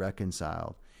can be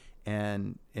reconciled.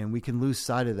 And we can lose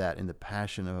sight of that in the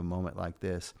passion of a moment like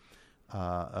this,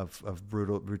 of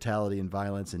brutality and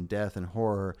violence and death and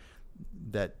horror,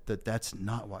 that's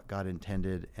not what God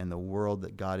intended. And the world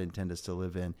that God intended us to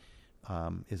live in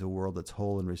is a world that's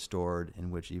whole and restored,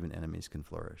 in which even enemies can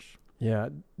flourish. Yeah,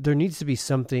 there needs to be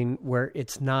something where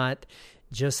it's not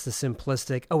just the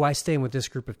simplistic, oh, I stand with this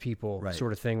group of people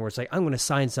sort of thing, where it's like, I'm going to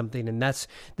sign something and this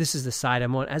is the side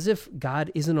I'm on, as if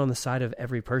God isn't on the side of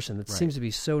every person. That seems to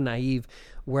be so naive,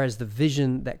 whereas the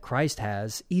vision that Christ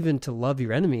has, even to love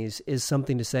your enemies, is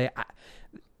something to say,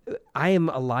 I am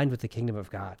aligned with the kingdom of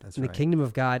God. And the kingdom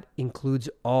of God includes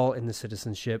all in the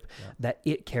citizenship that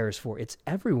it cares for. It's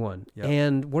everyone. Yep.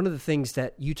 And one of the things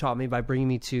that you taught me by bringing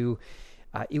me to,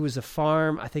 it was a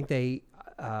farm. I think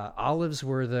olives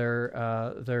were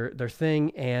their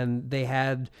thing, and they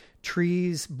had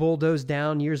trees bulldozed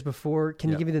down years before. Can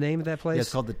you give me the name of that place? Yeah,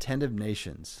 it's called the Tent of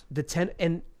Nations.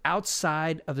 And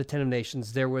outside of the Tent of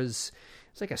Nations,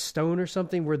 it's like a stone or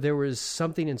something where there was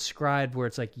something inscribed where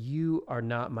it's like, you are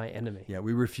not my enemy. Yeah,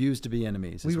 we refuse to be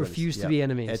enemies. We refuse to be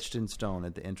enemies. Etched in stone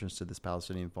at the entrance to this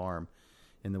Palestinian farm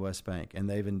in the West Bank. And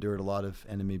they've endured a lot of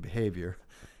enemy behavior.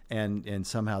 And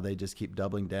somehow they just keep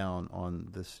doubling down on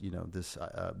this,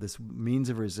 this means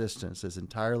of resistance is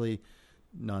entirely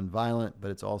nonviolent, but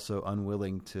it's also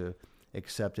unwilling to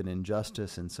accept an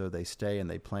injustice. And so they stay and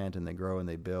they plant and they grow and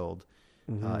they build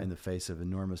in the face of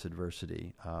enormous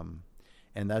adversity.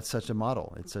 And that's such a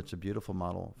model. It's such a beautiful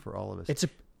model for all of us.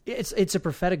 It's a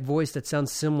prophetic voice that sounds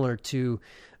similar to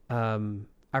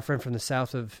our friend from the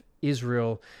south of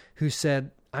Israel, who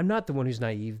said, I'm not the one who's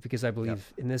naive because I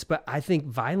believe in this, but I think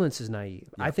violence is naive.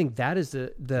 Yep. I think that is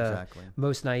the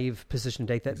most naive position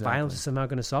to take, that violence is somehow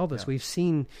going to solve this. We've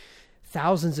seen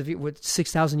thousands of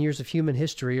 6,000 years of human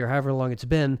history, or however long it's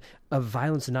been, of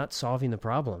violence not solving the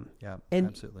problem. Yeah, and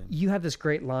absolutely. You have this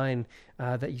great line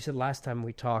that you said last time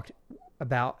we talked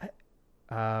about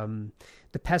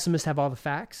the pessimists have all the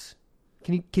facts.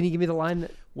 Can you give me the line?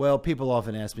 Well, people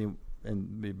often ask me,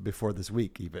 and before this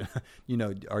week even,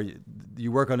 are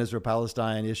you work on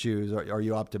Israel-Palestine issues? Are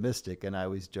you optimistic? And I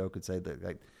always joke and say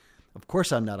that, of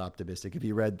course I'm not optimistic. If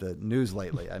you read the news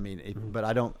lately, but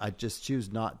I just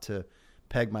choose not to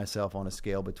peg myself on a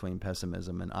scale between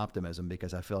pessimism and optimism,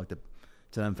 because I feel like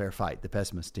it's an unfair fight. The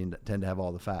pessimists tend to have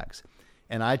all the facts,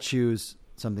 and I choose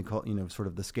something called, sort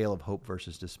of the scale of hope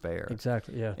versus despair.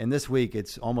 Exactly, yeah. And this week,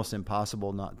 it's almost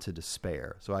impossible not to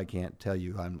despair. So I can't tell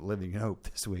you I'm living in hope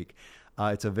this week.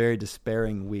 It's a very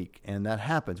despairing week, and that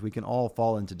happens. We can all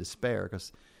fall into despair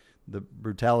because the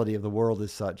brutality of the world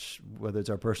is such, whether it's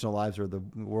our personal lives or the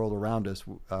world around us,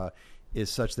 is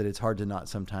such that it's hard to not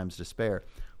sometimes despair.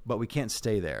 But we can't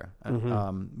stay there.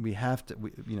 We have to.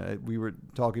 We were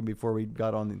talking before we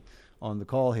got on the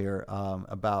call here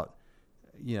about,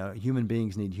 human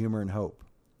beings need humor and hope,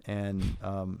 and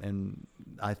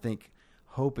I think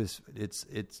hope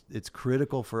it's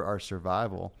critical for our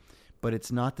survival, but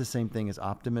it's not the same thing as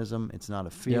optimism. It's not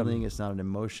a feeling. It's not an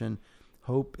emotion.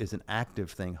 Hope is an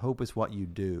active thing. Hope is what you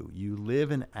do. You live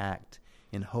and act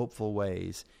in hopeful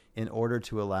ways in order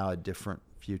to allow a different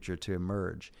future to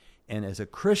emerge. And as a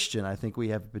Christian, I think we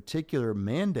have a particular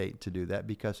mandate to do that,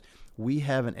 because we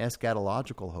have an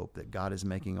eschatological hope that God is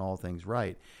making all things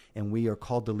right. And we are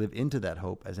called to live into that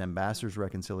hope as ambassadors of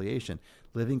reconciliation,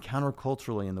 living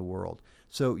counterculturally in the world.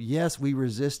 So yes, we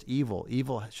resist evil.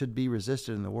 Evil should be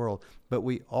resisted in the world, but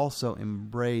we also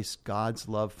embrace God's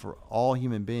love for all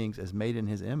human beings as made in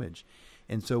his image.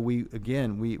 And so we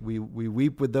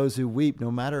weep with those who weep,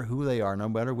 no matter who they are, no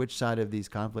matter which side of these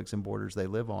conflicts and borders they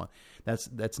live on.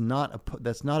 That's not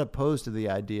opposed to the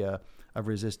idea of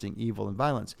resisting evil and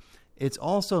violence. It's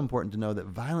also important to know that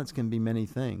violence can be many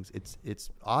things. It's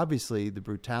obviously the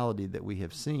brutality that we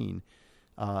have seen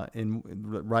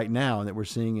right now, and that we're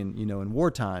seeing in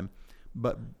wartime.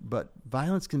 But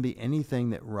violence can be anything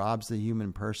that robs the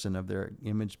human person of their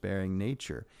image-bearing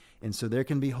nature. And so there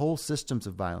can be whole systems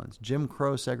of violence. Jim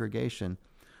Crow segregation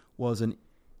was an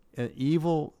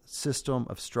evil system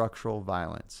of structural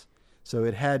violence. So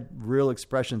it had real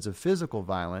expressions of physical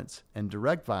violence and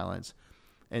direct violence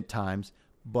at times,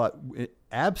 but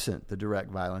absent the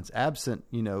direct violence, absent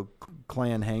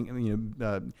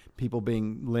clan people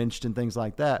being lynched and things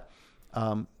like that.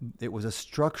 It was a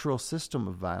structural system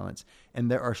of violence, and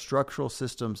there are structural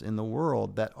systems in the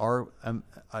world that are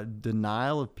a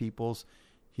denial of people's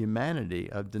humanity,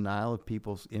 a denial of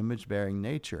people's image-bearing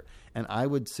nature. And I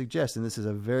would suggest, and this is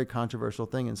a very controversial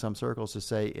thing in some circles to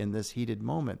say in this heated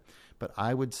moment, but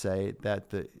I would say that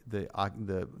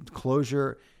the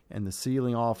closure and the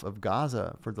sealing off of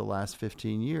Gaza for the last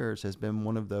 15 years has been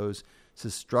one of those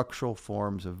structural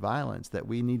forms of violence that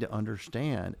we need to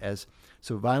understand.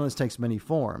 So violence takes many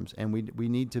forms, and we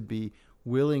need to be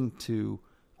willing to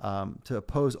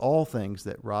oppose all things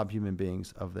that rob human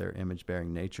beings of their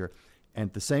image-bearing nature, and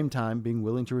at the same time being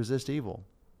willing to resist evil.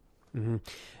 Mm-hmm.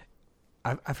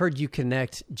 I've heard you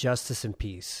connect justice and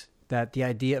peace, that the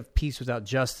idea of peace without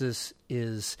justice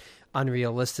is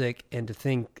unrealistic, and to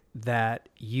think that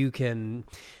you can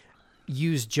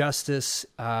use justice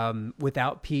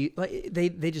without peace. Like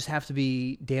they just have to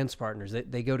be dance partners.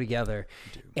 They go together.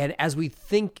 And as we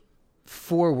think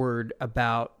forward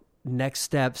about next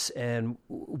steps and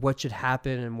what should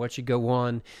happen and what should go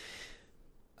on,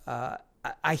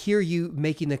 I hear you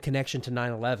making the connection to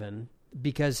 9/11,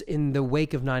 because in the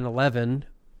wake of 9/11,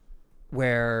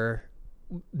 where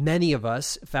many of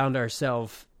us found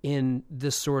ourselves in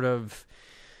this sort of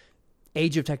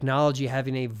age of technology,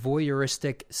 having a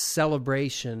voyeuristic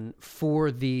celebration for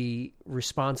the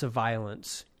response of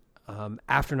violence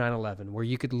after 9/11, where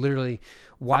you could literally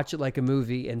watch it like a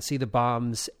movie and see the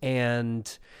bombs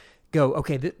and go,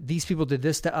 okay, these people did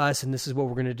this to us, and this is what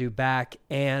we're going to do back.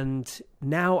 And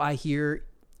now I hear,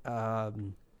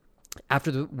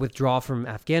 after the withdrawal from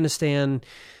Afghanistan,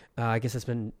 I guess it's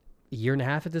been a year and a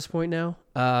half at this point now,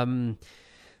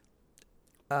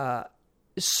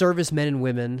 servicemen and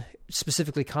women,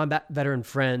 specifically combat veteran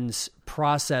friends,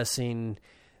 processing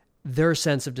their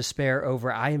sense of despair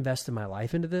over, I invested my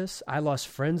life into this, I lost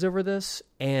friends over this,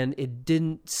 and it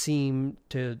didn't seem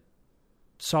to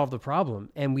solve the problem.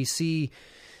 And we see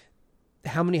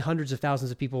how many hundreds of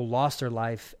thousands of people lost their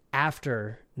life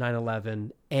after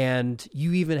 9/11. And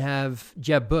you even have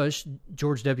Jeb Bush,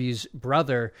 George W.'s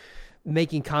brother,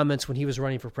 making comments when he was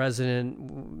running for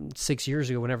president 6 years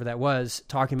ago, whenever that was,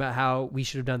 talking about how we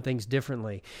should have done things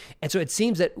differently. And so it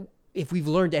seems that if we've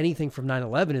learned anything from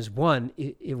 9/11 is, one,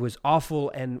 it was awful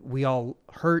and we all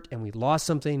hurt and we lost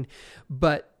something,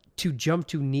 but to jump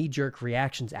to knee-jerk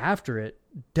reactions after it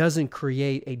doesn't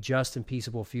create a just and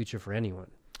peaceable future for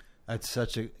anyone. That's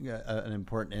such an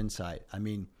important insight. I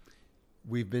mean,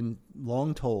 we've been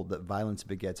long told that violence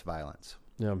begets violence.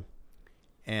 Yeah.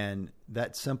 And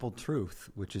that simple truth,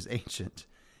 which is ancient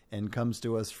and comes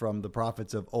to us from the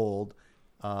prophets of old,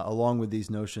 along with these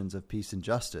notions of peace and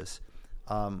justice,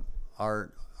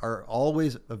 are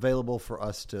always available for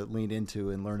us to lean into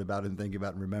and learn about and think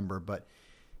about and remember.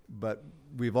 But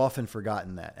we've often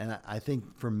forgotten that. And I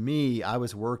think for me, I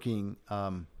was working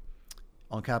on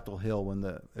Capitol Hill when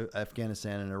the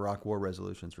Afghanistan and Iraq war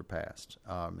resolutions were passed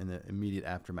in the immediate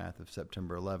aftermath of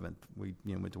September 11th. We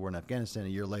went to war in Afghanistan. A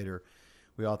year later,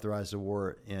 we authorized a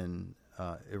war in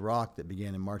Iraq that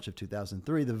began in March of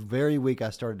 2003, the very week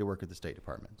I started to work at the State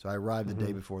Department. So I arrived the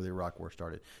day before the Iraq war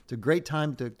started. It's a great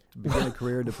time to begin a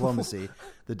career in diplomacy,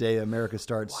 the day America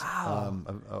starts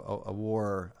a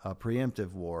war, a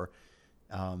preemptive war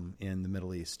in the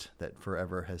Middle East that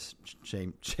forever has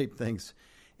shaped things.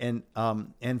 And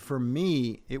for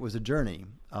me, it was a journey.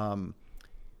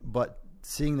 But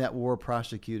seeing that war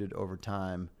prosecuted over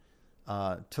time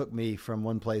took me from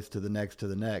one place to the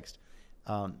next.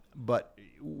 But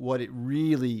what it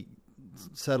really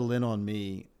settled in on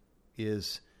me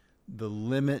is the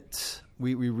limits.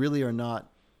 We really are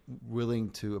not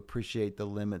willing to appreciate the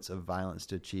limits of violence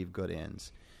to achieve good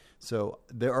ends. So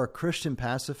there are Christian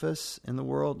pacifists in the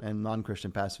world and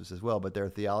non-Christian pacifists as well, but there are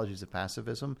theologies of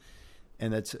pacifism.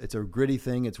 And it's a gritty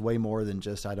thing. It's way more than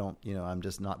just, I'm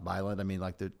just not violent. I mean,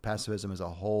 like the pacifism is a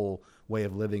whole way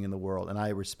of living in the world, and I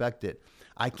respect it.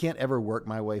 I can't ever work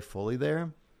my way fully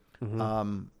there.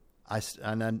 Mm-hmm.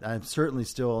 I'm certainly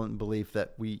still in belief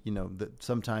that that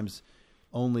sometimes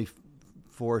only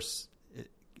force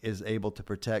is able to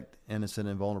protect innocent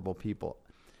and vulnerable people.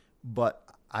 But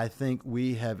I think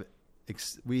we have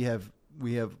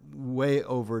way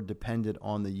over depended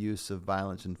on the use of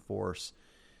violence and force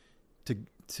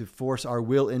to force our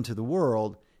will into the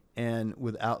world, and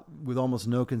with almost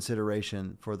no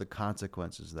consideration for the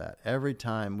consequences of that. Every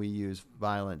time we use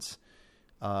violence,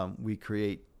 we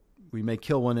may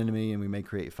kill one enemy and we may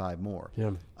create five more.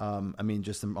 Yeah. I mean,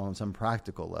 just on some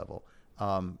practical level.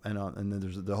 And then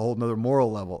there's the whole another moral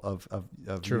level of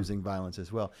using violence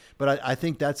as well. But I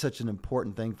think that's such an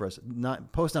important thing for us.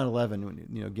 Post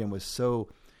 9/11, again,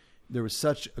 there was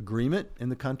such agreement in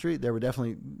the country. There were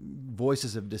definitely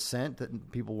voices of dissent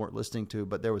that people weren't listening to,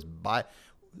 but there was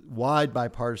wide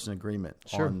bipartisan agreement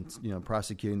on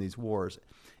prosecuting these wars,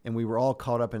 and we were all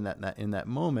caught up in that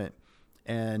moment.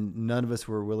 And none of us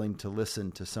were willing to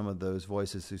listen to some of those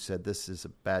voices who said this is a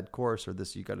bad course, or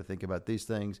this you got to think about these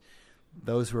things.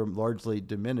 Those were largely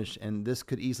diminished, and this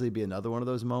could easily be another one of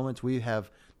those moments. We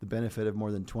have the benefit of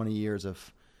more than 20 years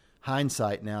of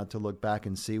hindsight now to look back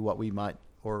and see what we might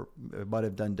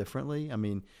have done differently. I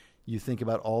mean, you think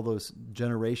about all those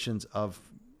generations of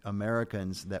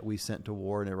Americans that we sent to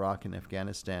war in Iraq and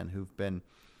Afghanistan who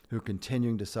are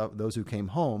continuing to suffer, those who came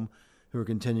home, who are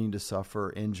continuing to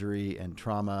suffer injury and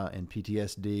trauma and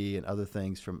PTSD and other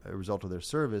things from a result of their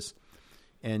service.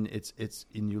 and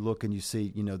and you look and you see,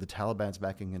 the Taliban's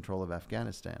back in control of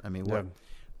Afghanistan. I mean,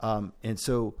 and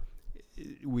so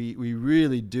we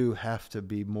really do have to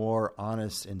be more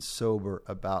honest and sober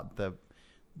about the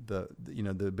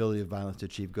ability of violence to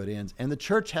achieve good ends. And the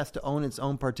church has to own its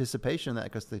own participation in that,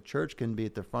 because the church can be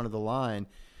at the front of the line.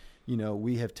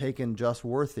 We have taken just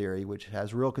war theory, which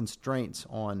has real constraints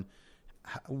on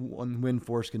when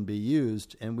force can be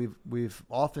used, and we've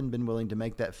often been willing to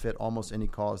make that fit almost any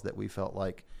cause that we felt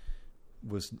like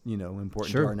was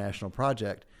important to our national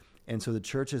project. And so the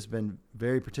church has been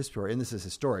very participatory, and this is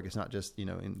historic. It's not just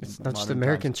it's not just the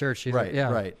American church either. Right,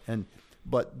 yeah. Right. And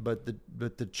but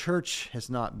the church has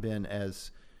not been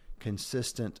as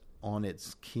consistent on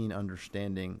its keen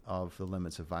understanding of the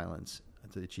limits of violence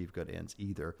to achieve good ends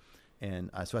either.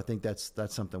 And so I think that's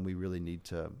something we really need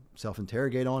to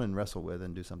self-interrogate on and wrestle with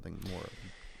and do something more.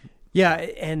 Yeah,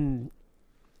 and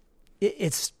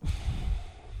it's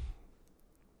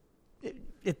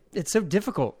so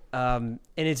difficult. And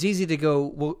it's easy to go,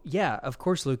 well, yeah, of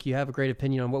course, Luke, you have a great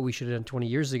opinion on what we should have done 20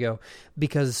 years ago,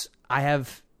 because I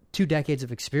have 2 decades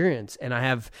of experience, and I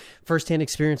have firsthand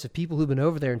experience of people who've been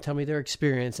over there and tell me their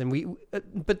experience. And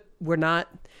but we're not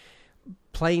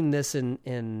playing this in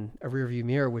a rearview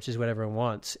mirror, which is what everyone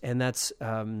wants. And that's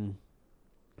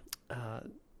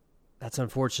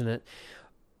unfortunate.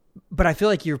 But I feel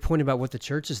like your point about what the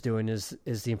church is doing is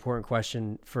the important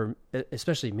question for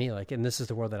especially me. Like, and this is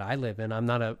the world that I live in. I'm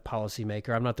not a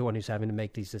policymaker. I'm not the one who's having to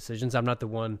make these decisions. I'm not the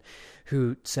one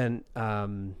who sent, a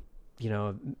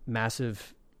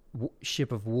massive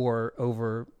ship of war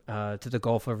over to the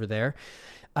Gulf over there.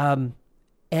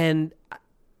 And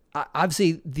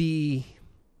obviously the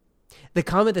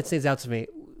comment that stands out to me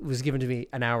was given to me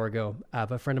an hour ago by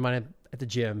a friend of mine at the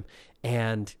gym,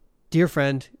 and dear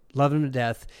friend, love him to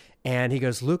death. And he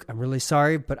goes, Luke, I'm really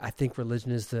sorry, but I think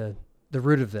religion is the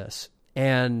root of this.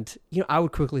 And, I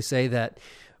would quickly say that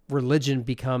religion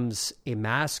becomes a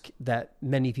mask that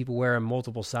many people wear on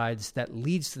multiple sides that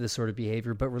leads to this sort of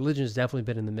behavior, but religion has definitely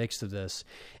been in the mix of this.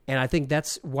 And I think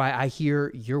that's why I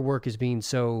hear your work as being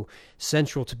so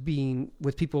central to being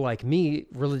with people like me,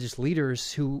 religious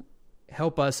leaders who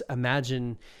help us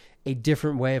imagine a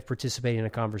different way of participating in a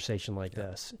conversation like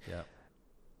this. Yeah.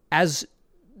 As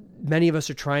many of us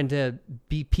are trying to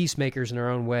be peacemakers in our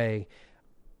own way,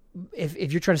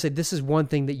 if you're trying to say this is one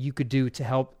thing that you could do to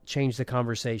help change the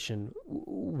conversation,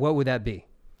 what would that be?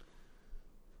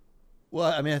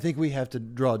 Well, I mean, I think we have to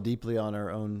draw deeply on our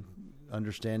own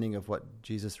understanding of what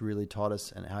Jesus really taught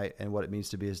us and what it means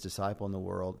to be his disciple in the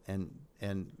world,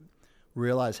 and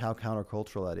realize how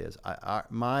countercultural that is.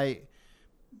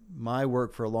 My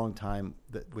work for a long time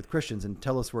with Christians, and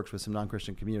Tellus works with some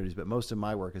non-Christian communities, but most of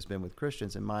my work has been with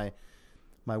Christians, and my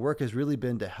work has really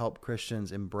been to help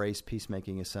Christians embrace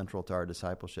peacemaking as central to our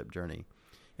discipleship journey.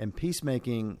 And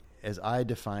peacemaking, as I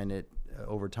define it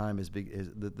over time, is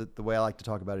the way I like to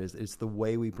talk about it is it's the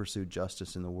way we pursue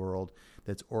justice in the world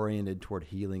that's oriented toward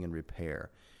healing and repair.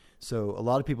 So a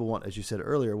lot of people want, as you said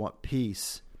earlier, want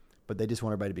peace, but they just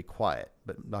want everybody to be quiet.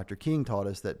 But Dr. King taught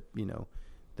us that,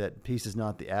 that peace is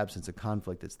not the absence of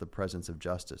conflict, it's the presence of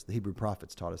justice. The Hebrew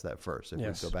prophets taught us that first, if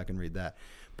we go back and read that.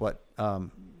 But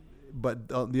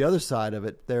on the other side of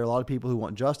it, there are a lot of people who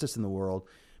want justice in the world,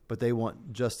 but they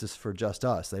want justice for just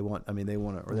us. They want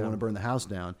to burn the house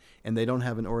down, and they don't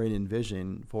have an oriented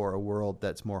vision for a world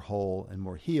that's more whole and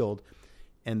more healed.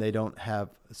 And they don't have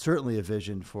certainly a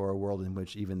vision for a world in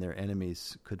which even their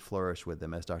enemies could flourish with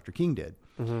them, as Dr. King did.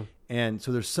 Mm-hmm. And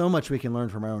so there's so much we can learn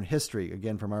from our own history,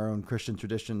 again, from our own Christian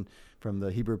tradition, from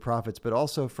the Hebrew prophets, but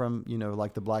also from,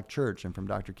 like the Black Church and from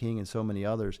Dr. King and so many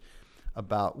others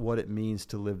about what it means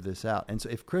to live this out. And so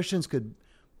if Christians could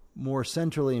more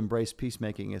centrally embrace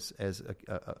peacemaking as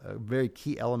a very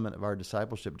key element of our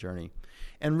discipleship journey,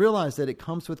 and realize that it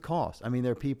comes with cost. I mean,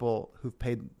 there are people who've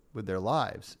paid with their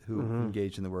lives who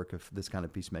engage in the work of this kind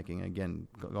of peacemaking. Again,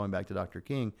 going back to Dr.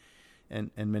 King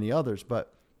and many others,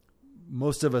 but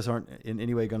most of us aren't in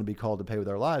any way going to be called to pay with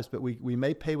our lives, but we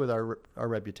may pay with our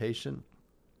reputation,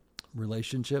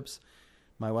 relationships.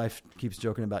 My wife keeps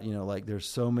joking about, there's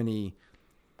so many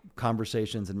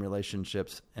conversations and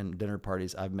relationships and dinner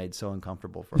parties I've made so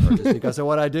uncomfortable for her just because of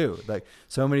what I do. Like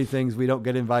so many things we don't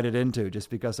get invited into just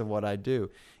because of what I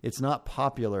do. It's not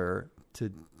popular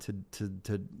to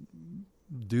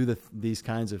do these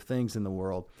kinds of things in the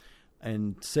world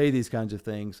and say these kinds of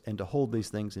things and to hold these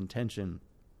things in tension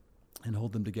and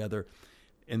hold them together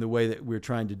in the way that we're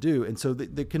trying to do. And so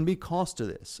there can be cost to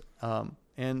this.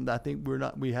 And I think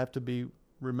we have to be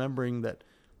remembering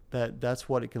that's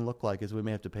what it can look like, is we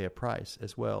may have to pay a price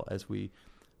as well as we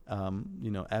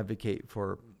advocate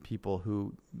for people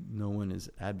who no one is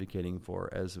advocating for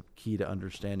as a key to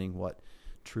understanding what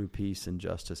true peace and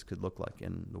justice could look like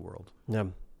in the world. Yeah.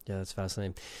 Yeah, that's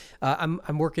fascinating.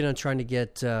 I'm working on trying to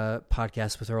get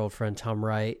podcasts with our old friend Tom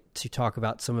Wright to talk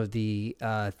about some of the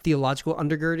theological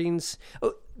undergirdings.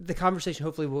 Oh, the conversation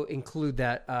hopefully will include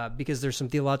that because there's some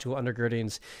theological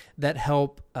undergirdings that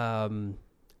help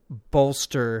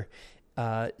bolster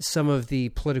some of the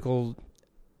political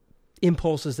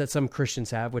impulses that some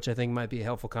Christians have, which I think might be a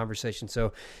helpful conversation.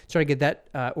 So try to get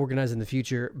that organized in the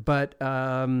future. But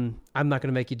I'm not going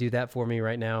to make you do that for me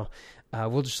right now.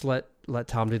 We'll just let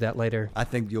Tom do that later. I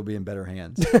think you'll be in better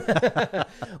hands.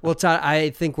 Well, Todd,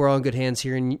 I think we're all in good hands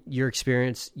here in your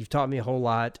experience. You've taught me a whole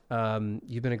lot.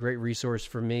 You've been a great resource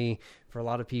for me, for a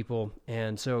lot of people.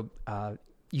 And so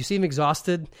you seem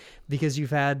exhausted because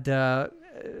you've had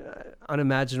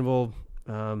unimaginable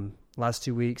last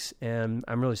 2 weeks. And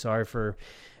I'm really sorry for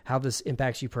how this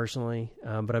impacts you personally.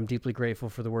 But I'm deeply grateful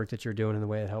for the work that you're doing and the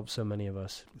way it helps so many of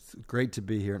us. It's great to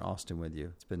be here in Austin with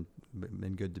you. It's been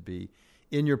good to be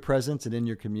in your presence and in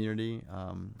your community.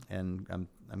 And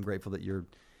I'm grateful that you're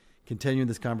continuing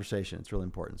this conversation. It's really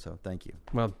important. So thank you.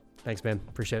 Well, thanks, man.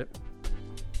 Appreciate it.